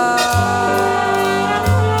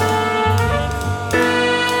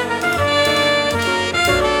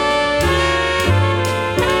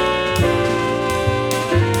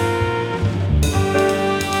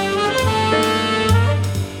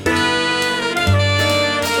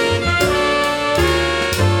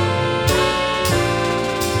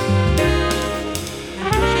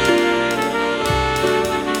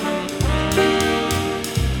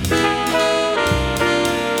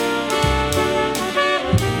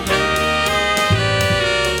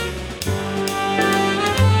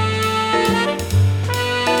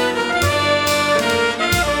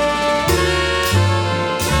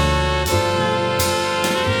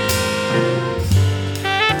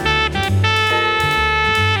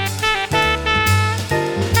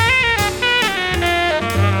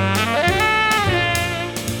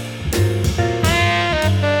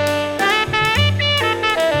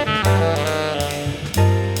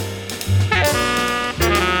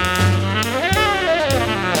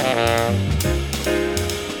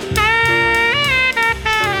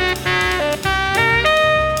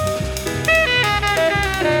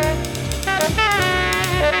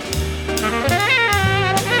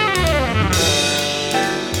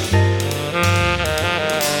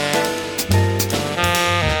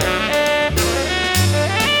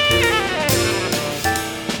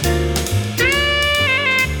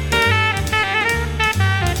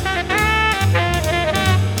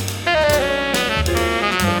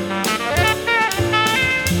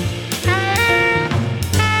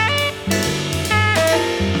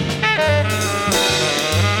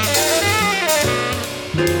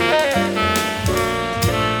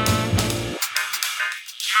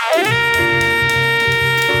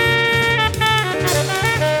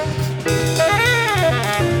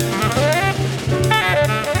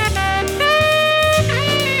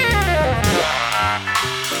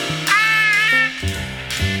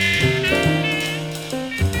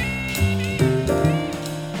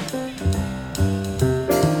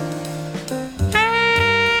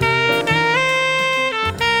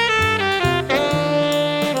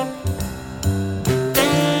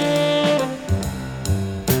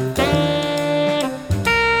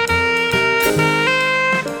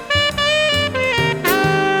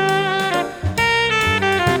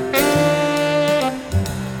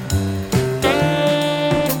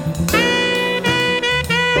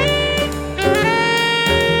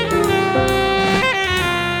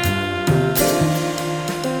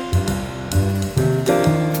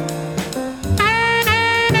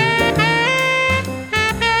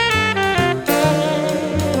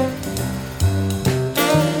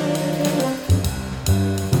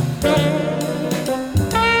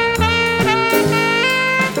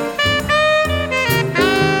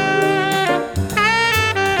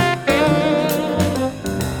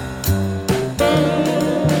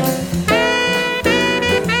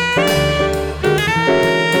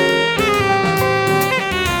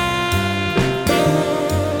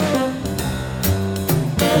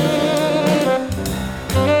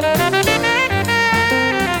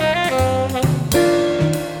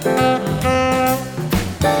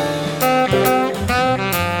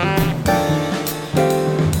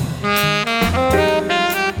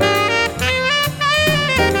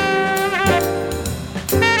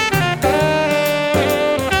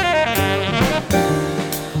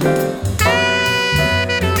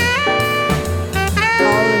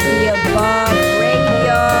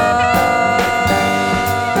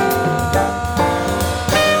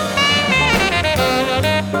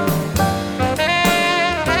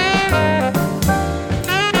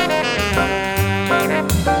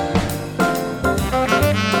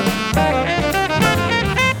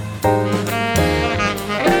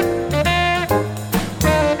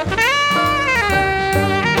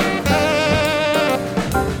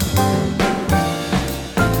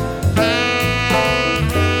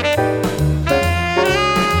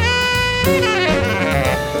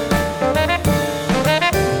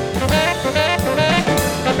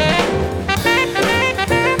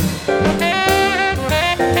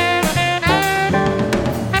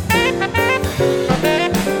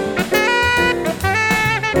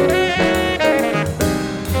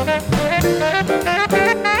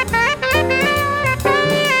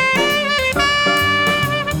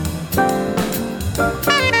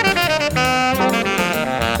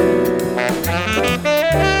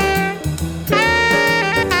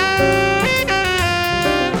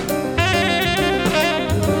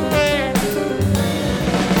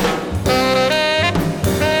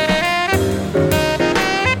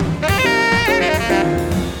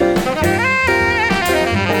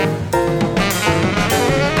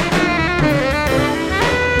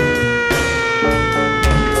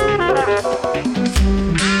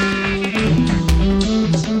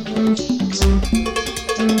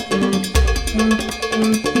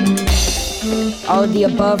 All of the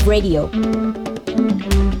Above Radio.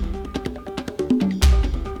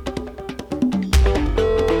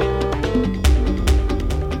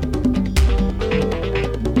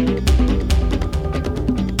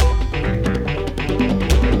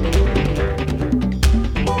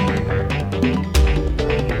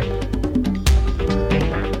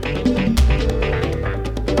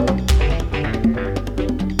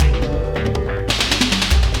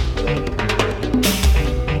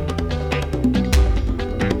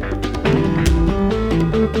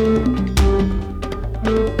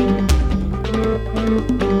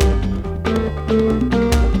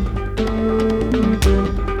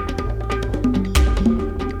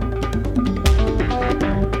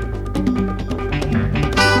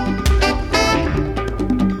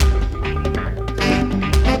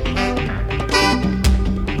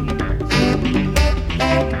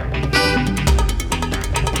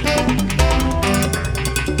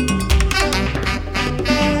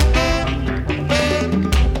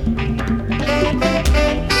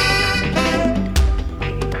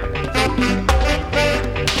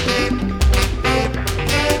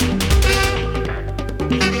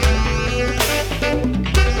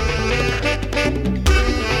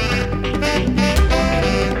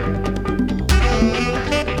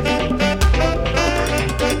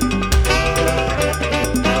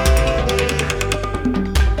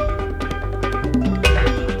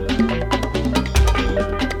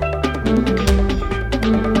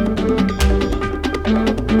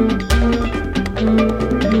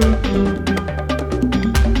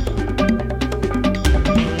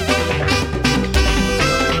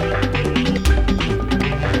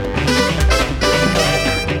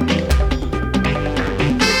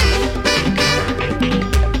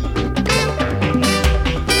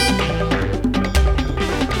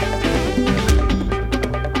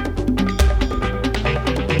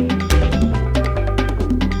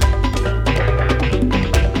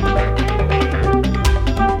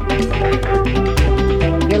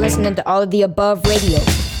 Listening to All of the Above Radio.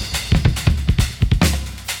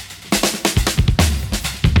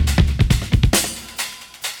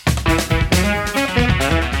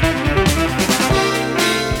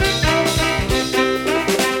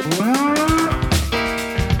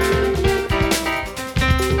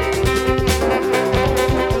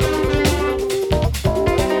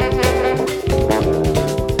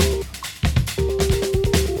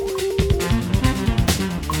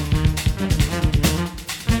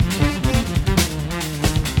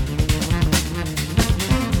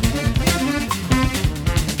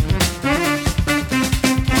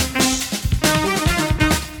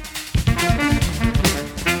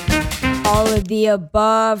 All of the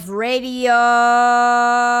Above Radio.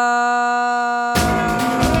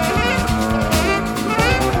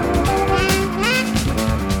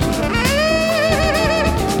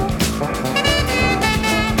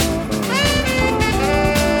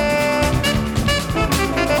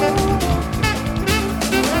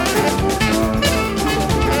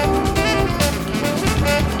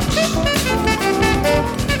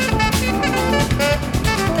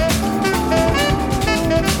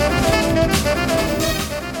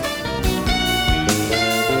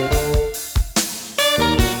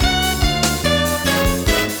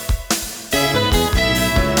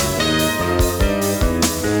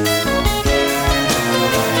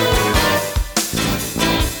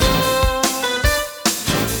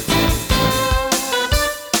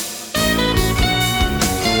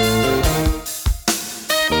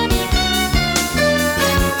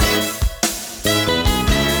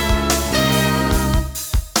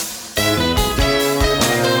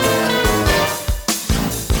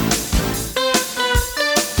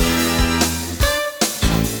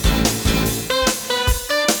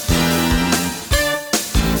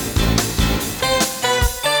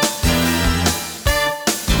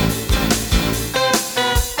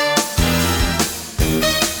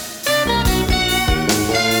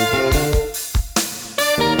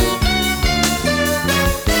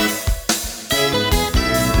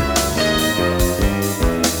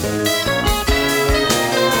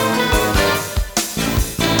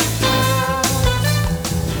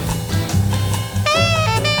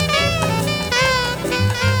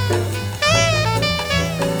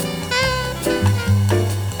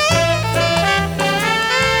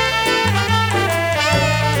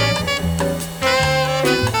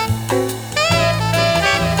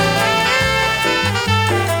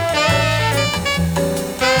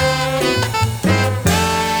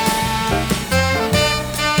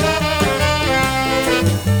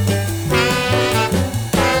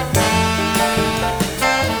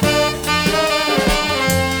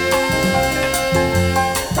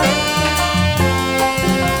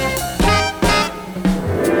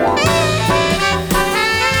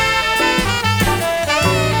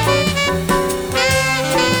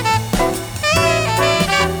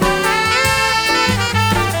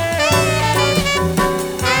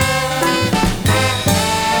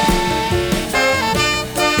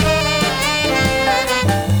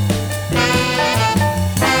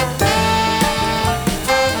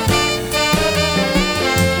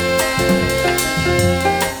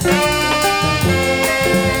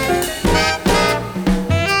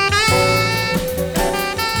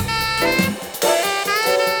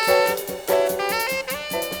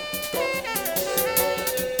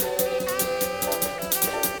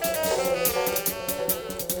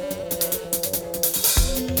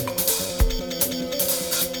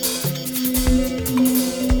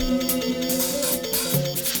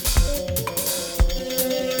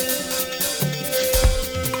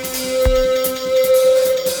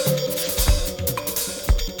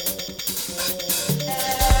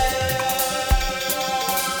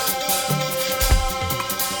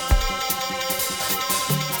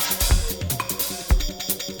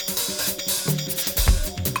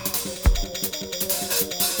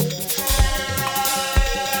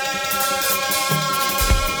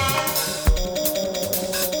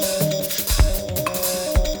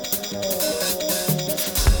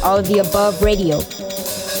 All of the Above Radio.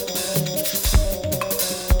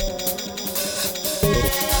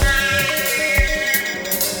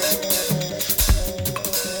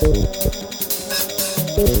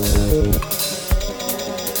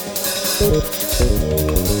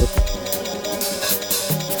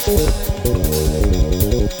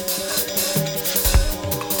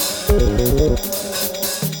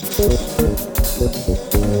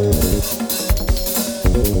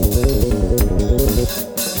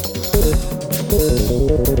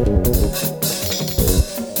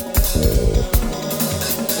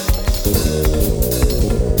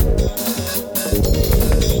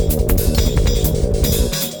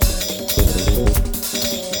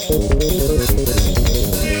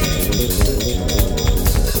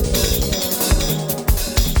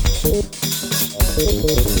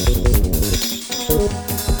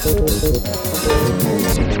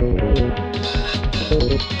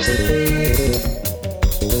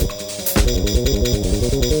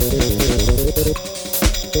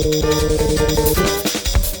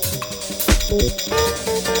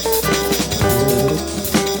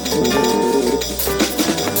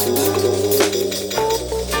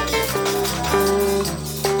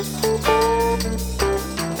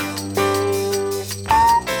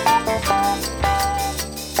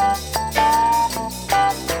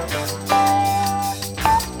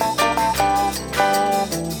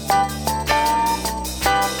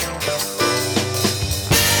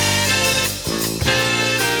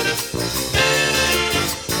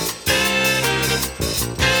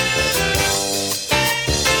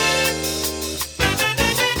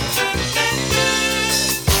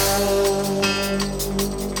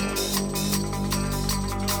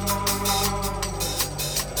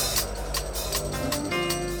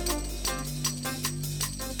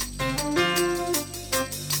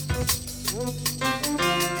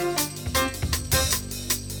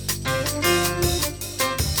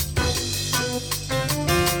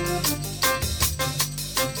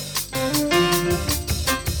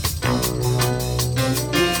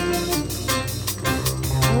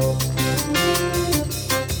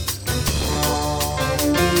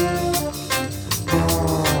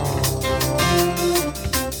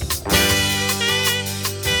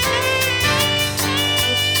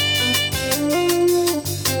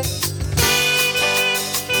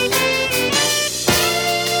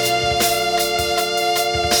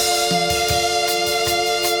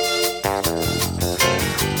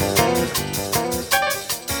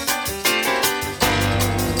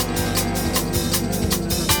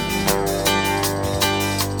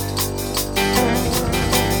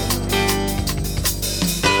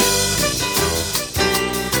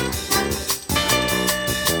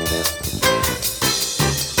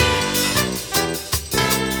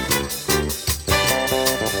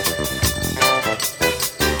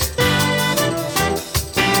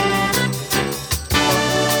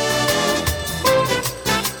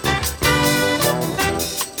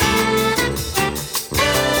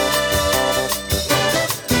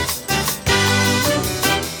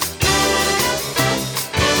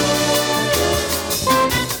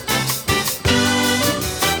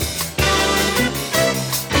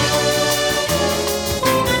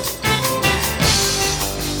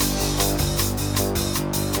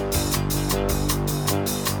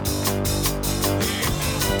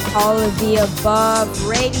 All of the Above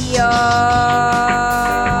Radio.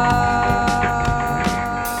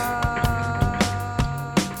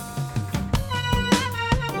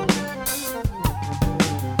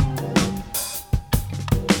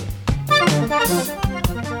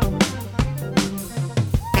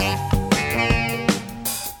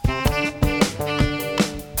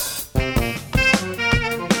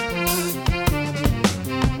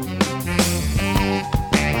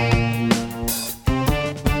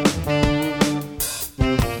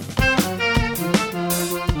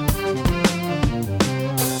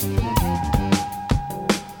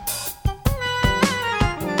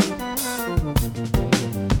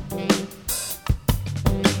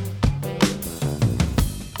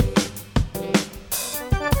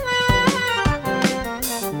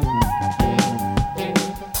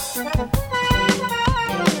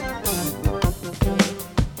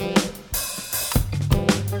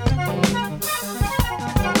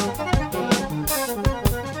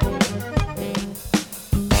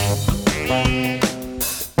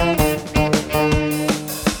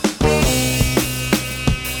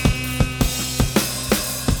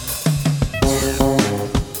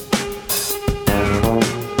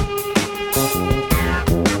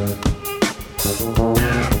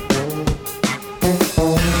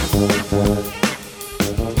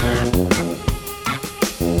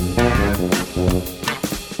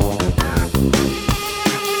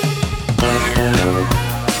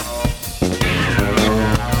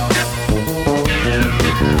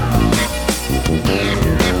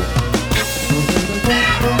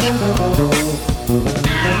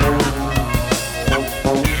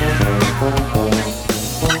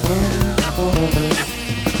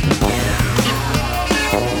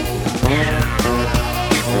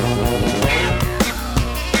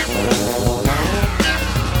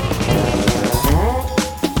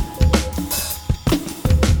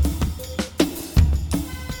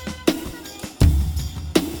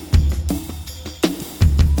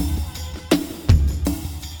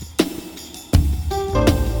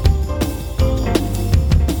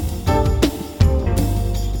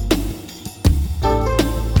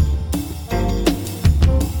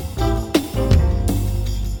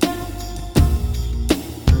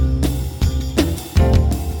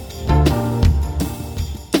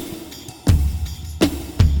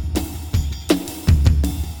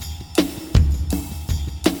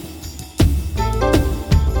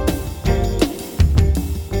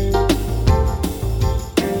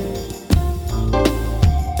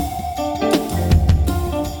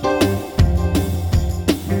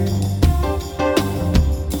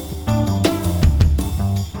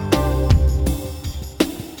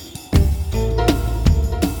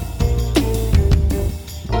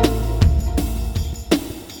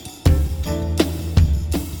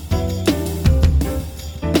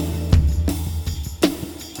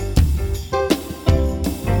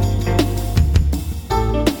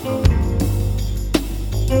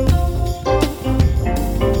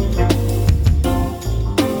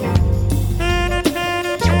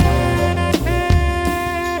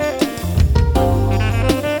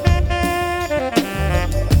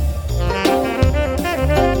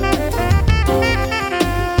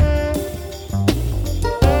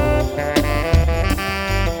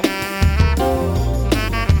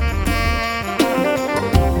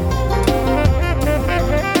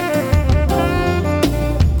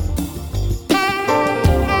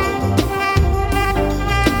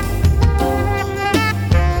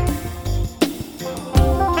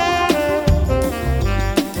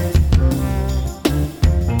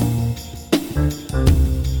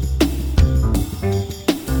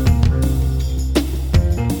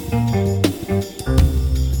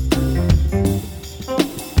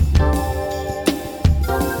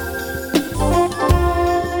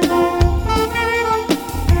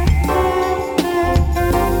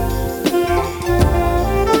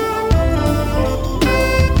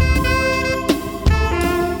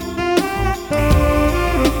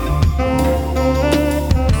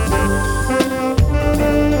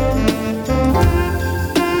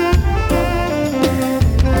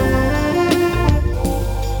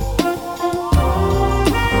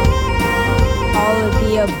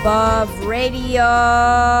 Above Radio.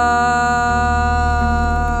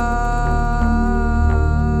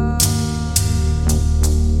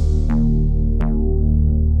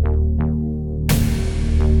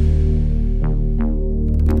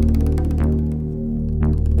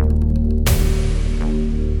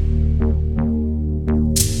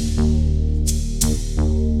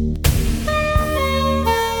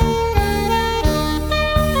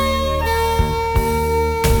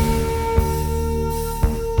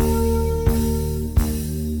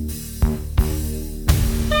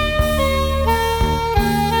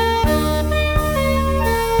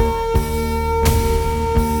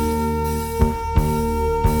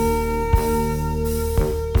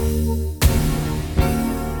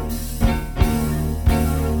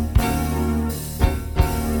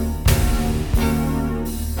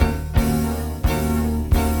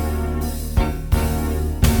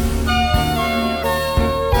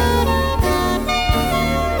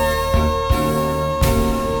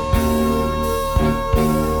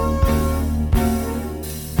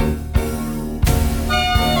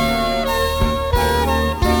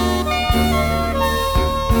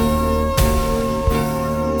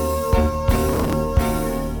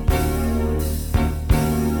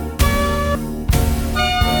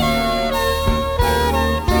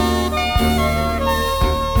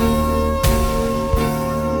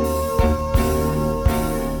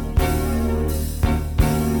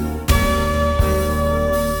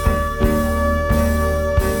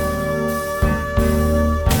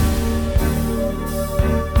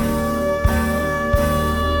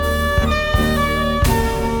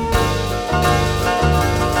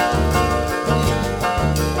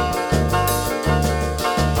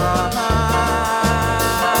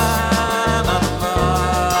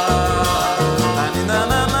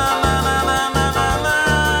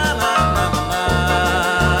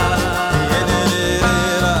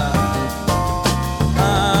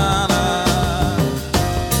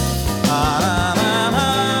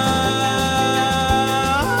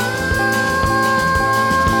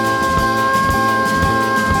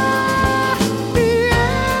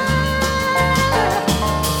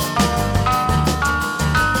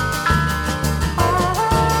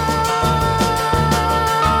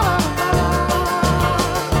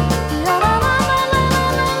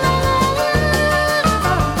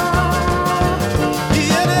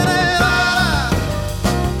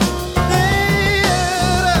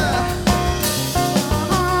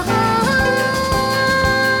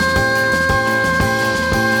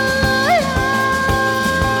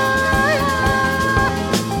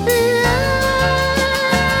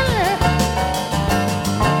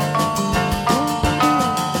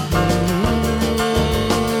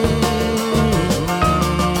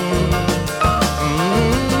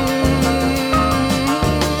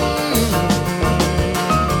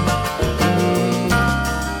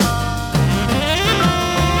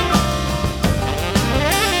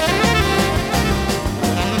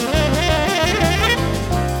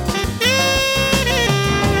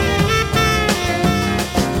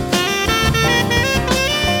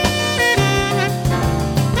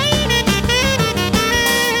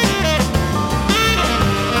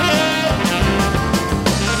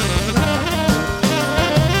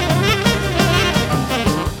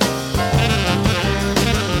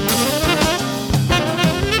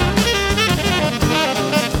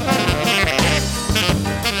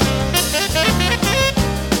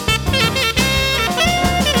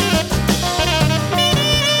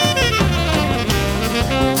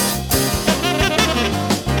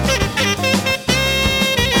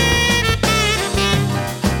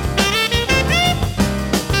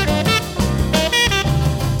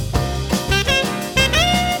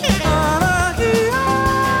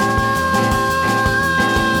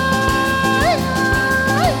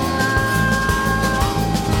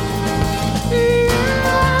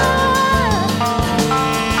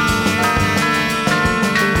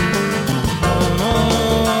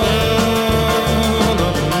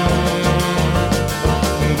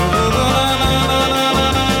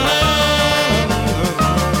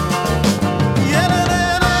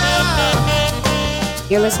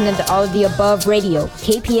 You're listening to All of the Above Radio,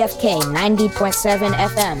 Kpfk 90.7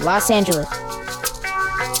 FM, Los Angeles.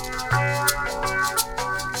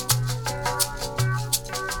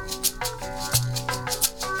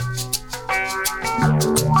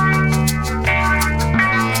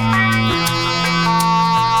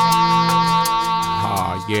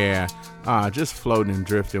 Just floating and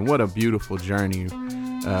drifting. What a beautiful journey.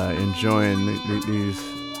 Enjoying these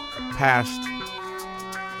past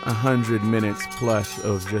 100 minutes plus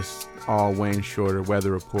of just all Wayne Shorter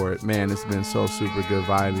weather report. Man, it's been so super good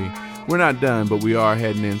vibey. We're not done, but we are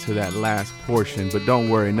heading into that last portion. But don't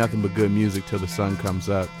worry, nothing but good music till the sun comes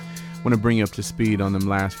up. Want to bring you up to speed on them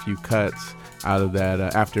last few cuts out of that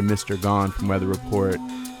after Mr. Gone from Weather Report.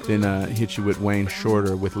 Then hit you with Wayne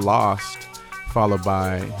Shorter with Lost, followed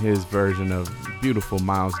by his version of beautiful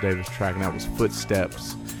Miles Davis track, and that was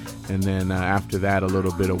Footsteps. And then after that, a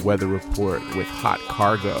little bit of Weather Report with Hot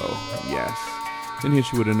Cargo. Yes. Then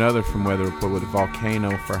hit you with another from Weather Report with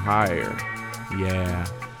Volcano for Hire. Yeah.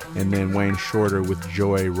 And then Wayne Shorter with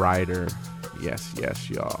Joy Rider. Yes, yes,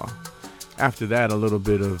 y'all. After that, a little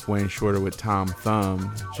bit of Wayne Shorter with Tom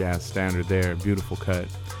Thumb, jazz standard there, beautiful cut.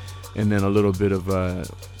 And then a little bit of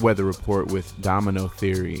Weather Report with Domino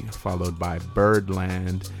Theory, followed by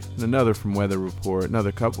Birdland. And another from Weather Report,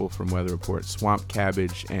 another couple from Weather Report, Swamp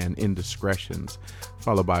Cabbage and Indiscretions,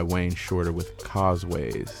 followed by Wayne Shorter with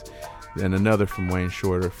Causeways. Then another from Wayne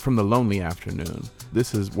Shorter from The Lonely Afternoon.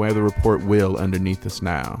 This is Weather Report Will Underneath Us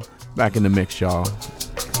Now. Back in the mix, y'all.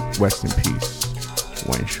 Rest in peace,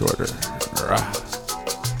 Wayne Shorter. Rah.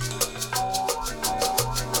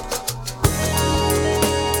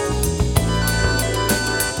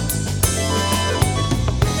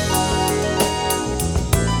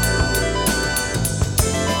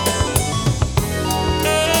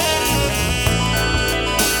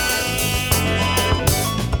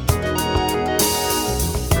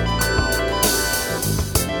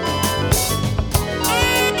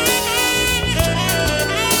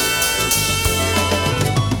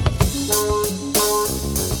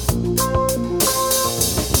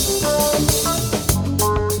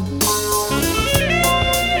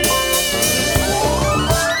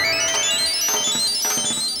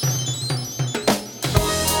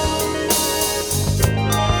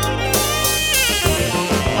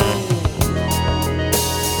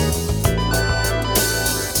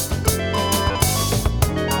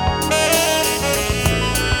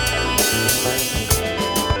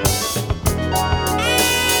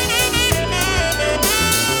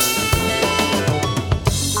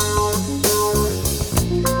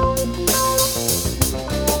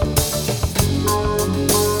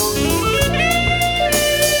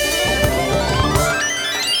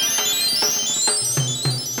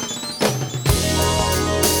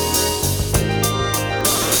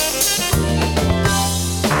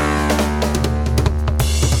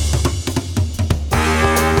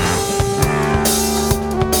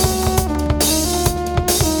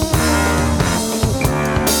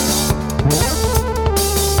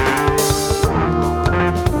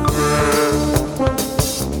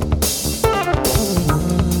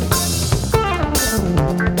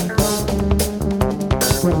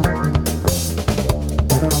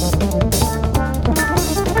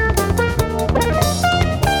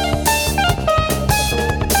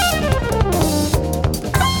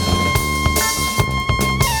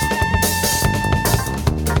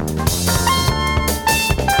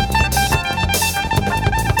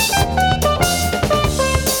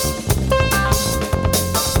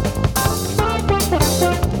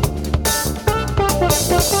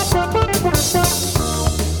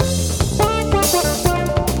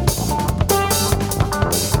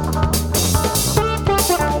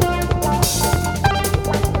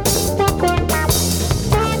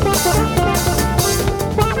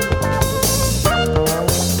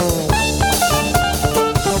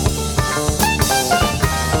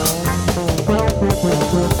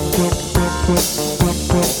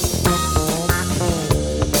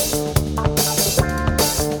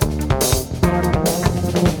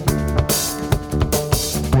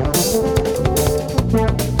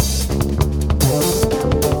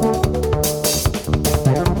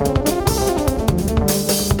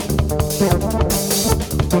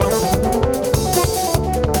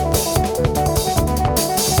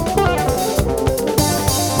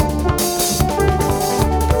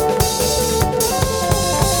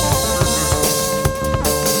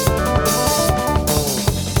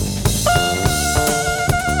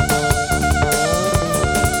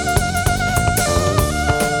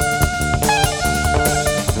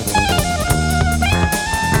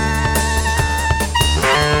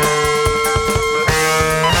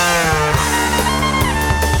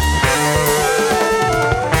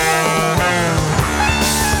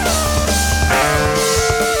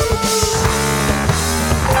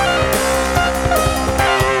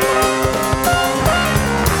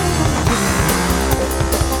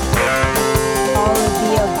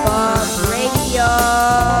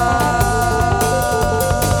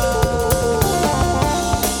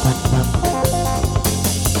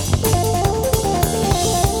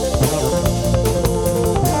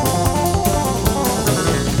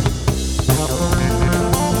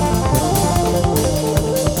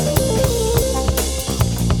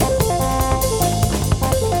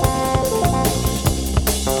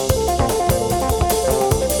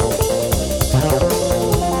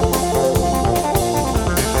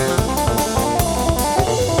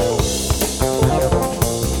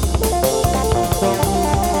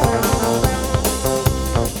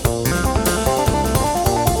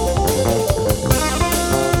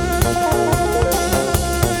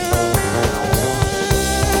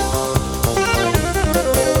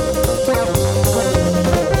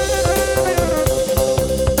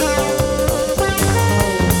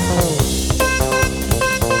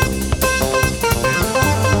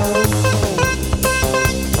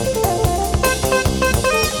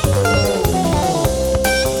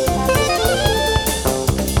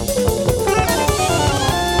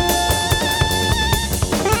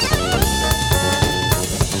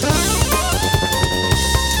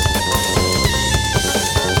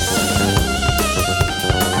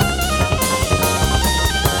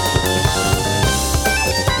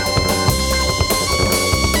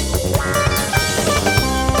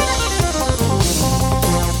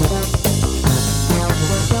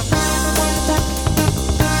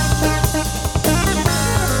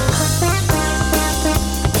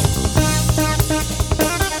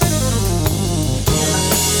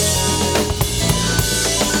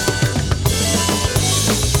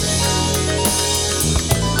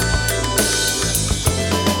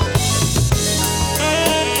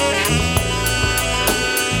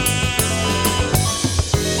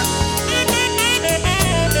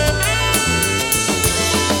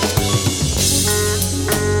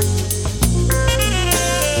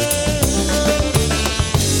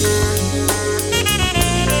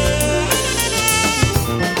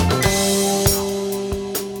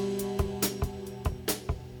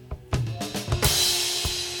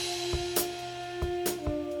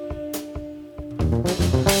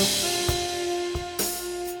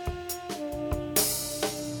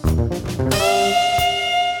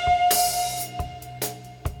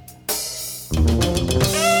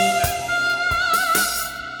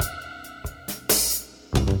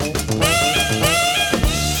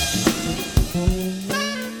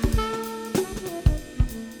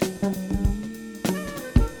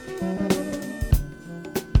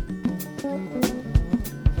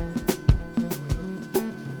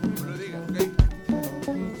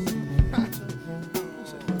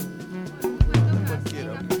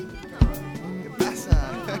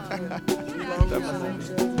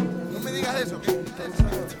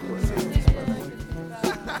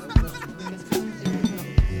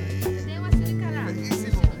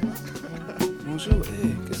 bonjour.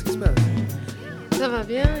 Hey, qu'est-ce qui se passe? Ça va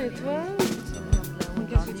bien et toi?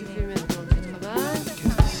 Qu'est-ce que tu fais maintenant? Tu travailles?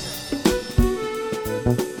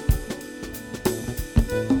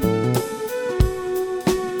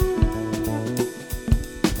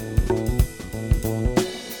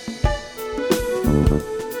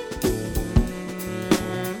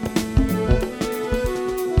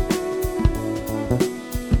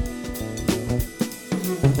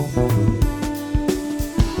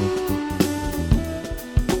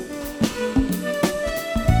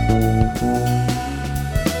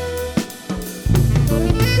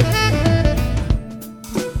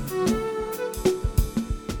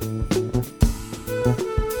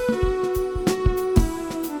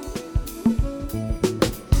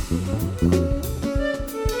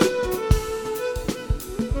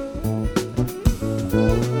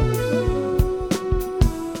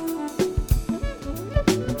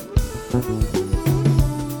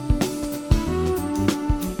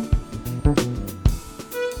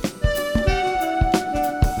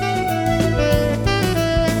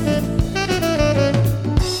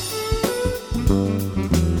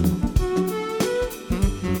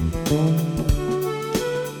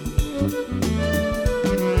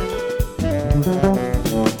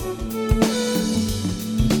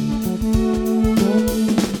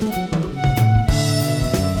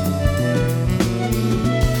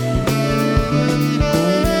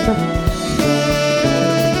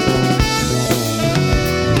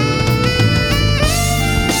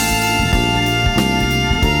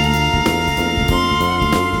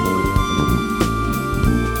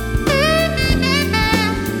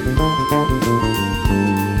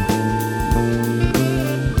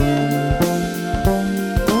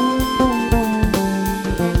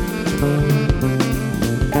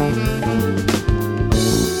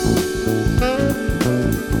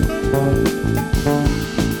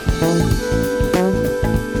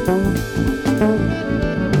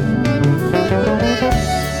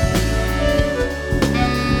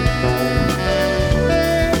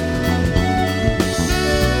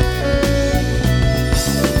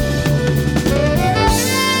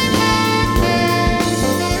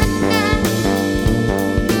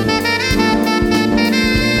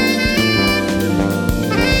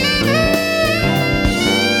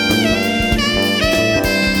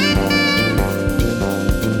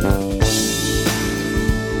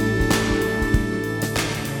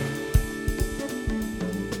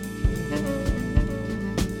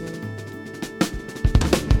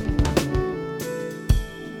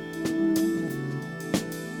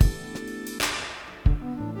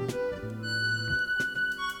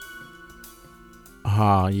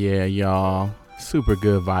 Oh, yeah, y'all. Super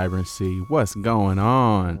good vibrancy. What's going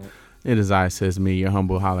on? It is I, says me, your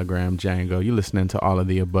humble hologram Django. You listening to all of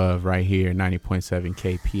the above right here, 90.7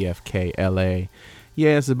 Kpfk LA.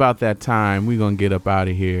 Yeah, it's about that time. We're going to get up out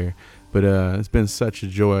of here. But it's been such a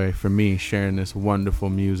joy for me sharing this wonderful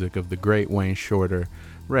music of the great Wayne Shorter.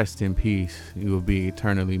 Rest in peace. You will be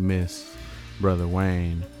eternally missed, Brother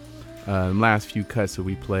Wayne. The last few cuts that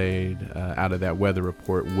we played out of that weather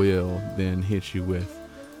report will then hit you with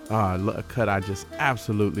a cut I just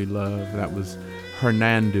absolutely love. That was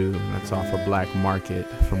Hernando. That's off of Black Market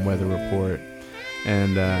from Weather Report.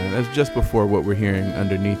 And that's just before what we're hearing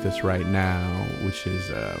underneath us right now, which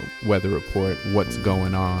is Weather Report, What's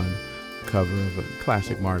Going On, cover of a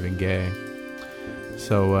classic Marvin Gaye.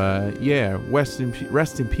 So, yeah, rest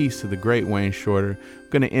in peace to the great Wayne Shorter. I'm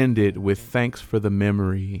going to end it with Thanks for the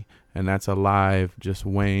Memory. And that's a live, just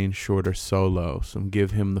Wayne Shorter solo. So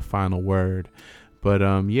give him the final word. But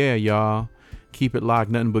yeah, y'all, keep it locked.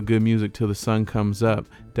 Nothing but good music till the sun comes up.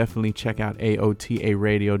 Definitely check out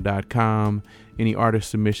aotaradio.com. Any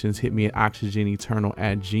artist submissions, hit me at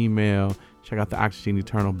oxygeneternal@gmail. Check out the Oxygen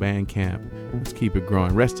Eternal Bandcamp. Let's keep it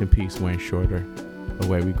growing. Rest in peace, Wayne Shorter. The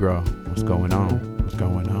way we grow. What's going on? What's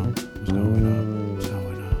going on? What's going on? What's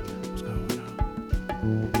going on? What's going on?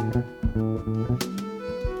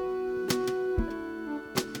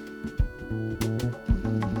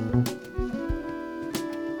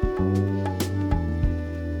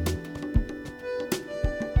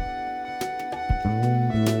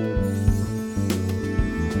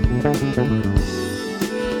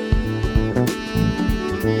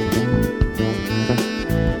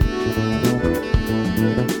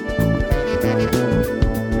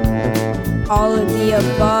 All of the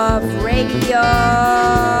above radio.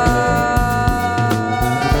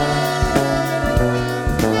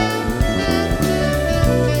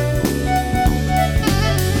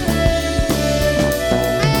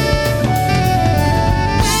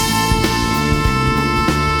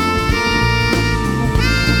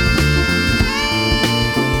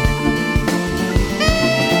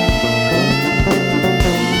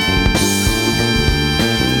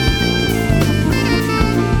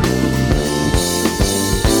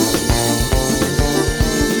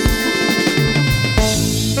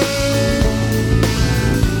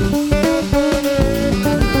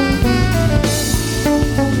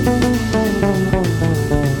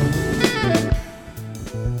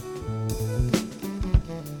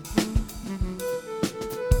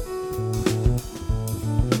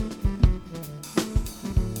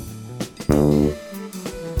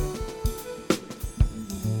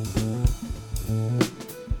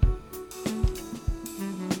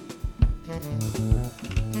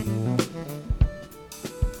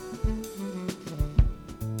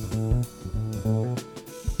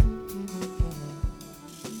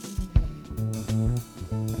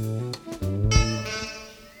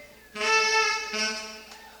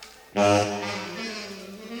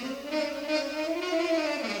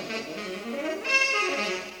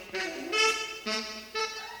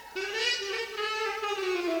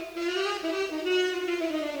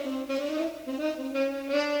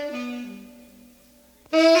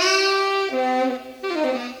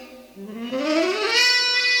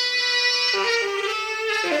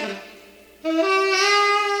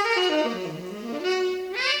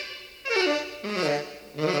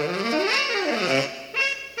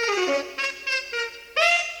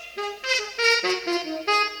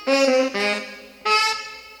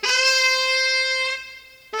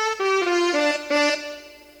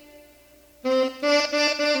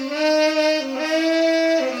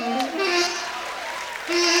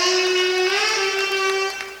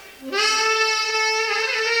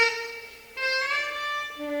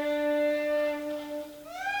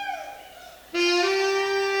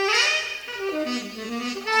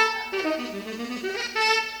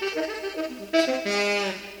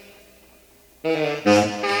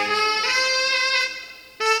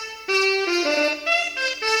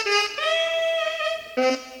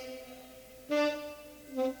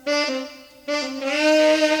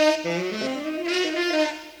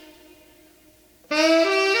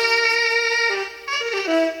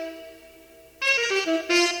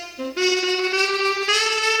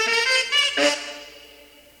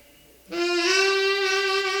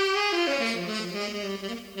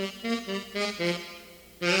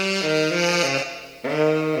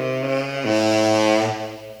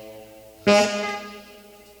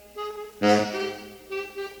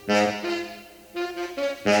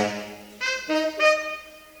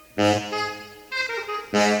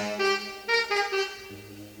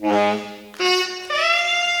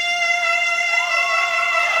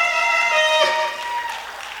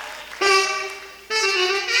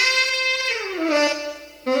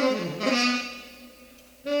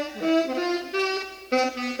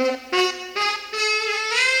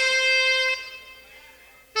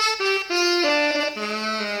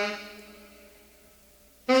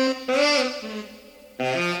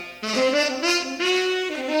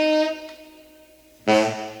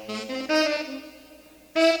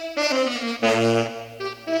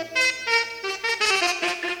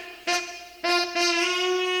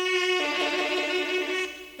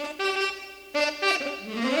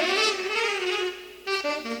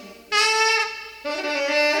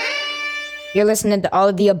 You're listening to All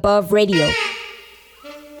of the Above Radio,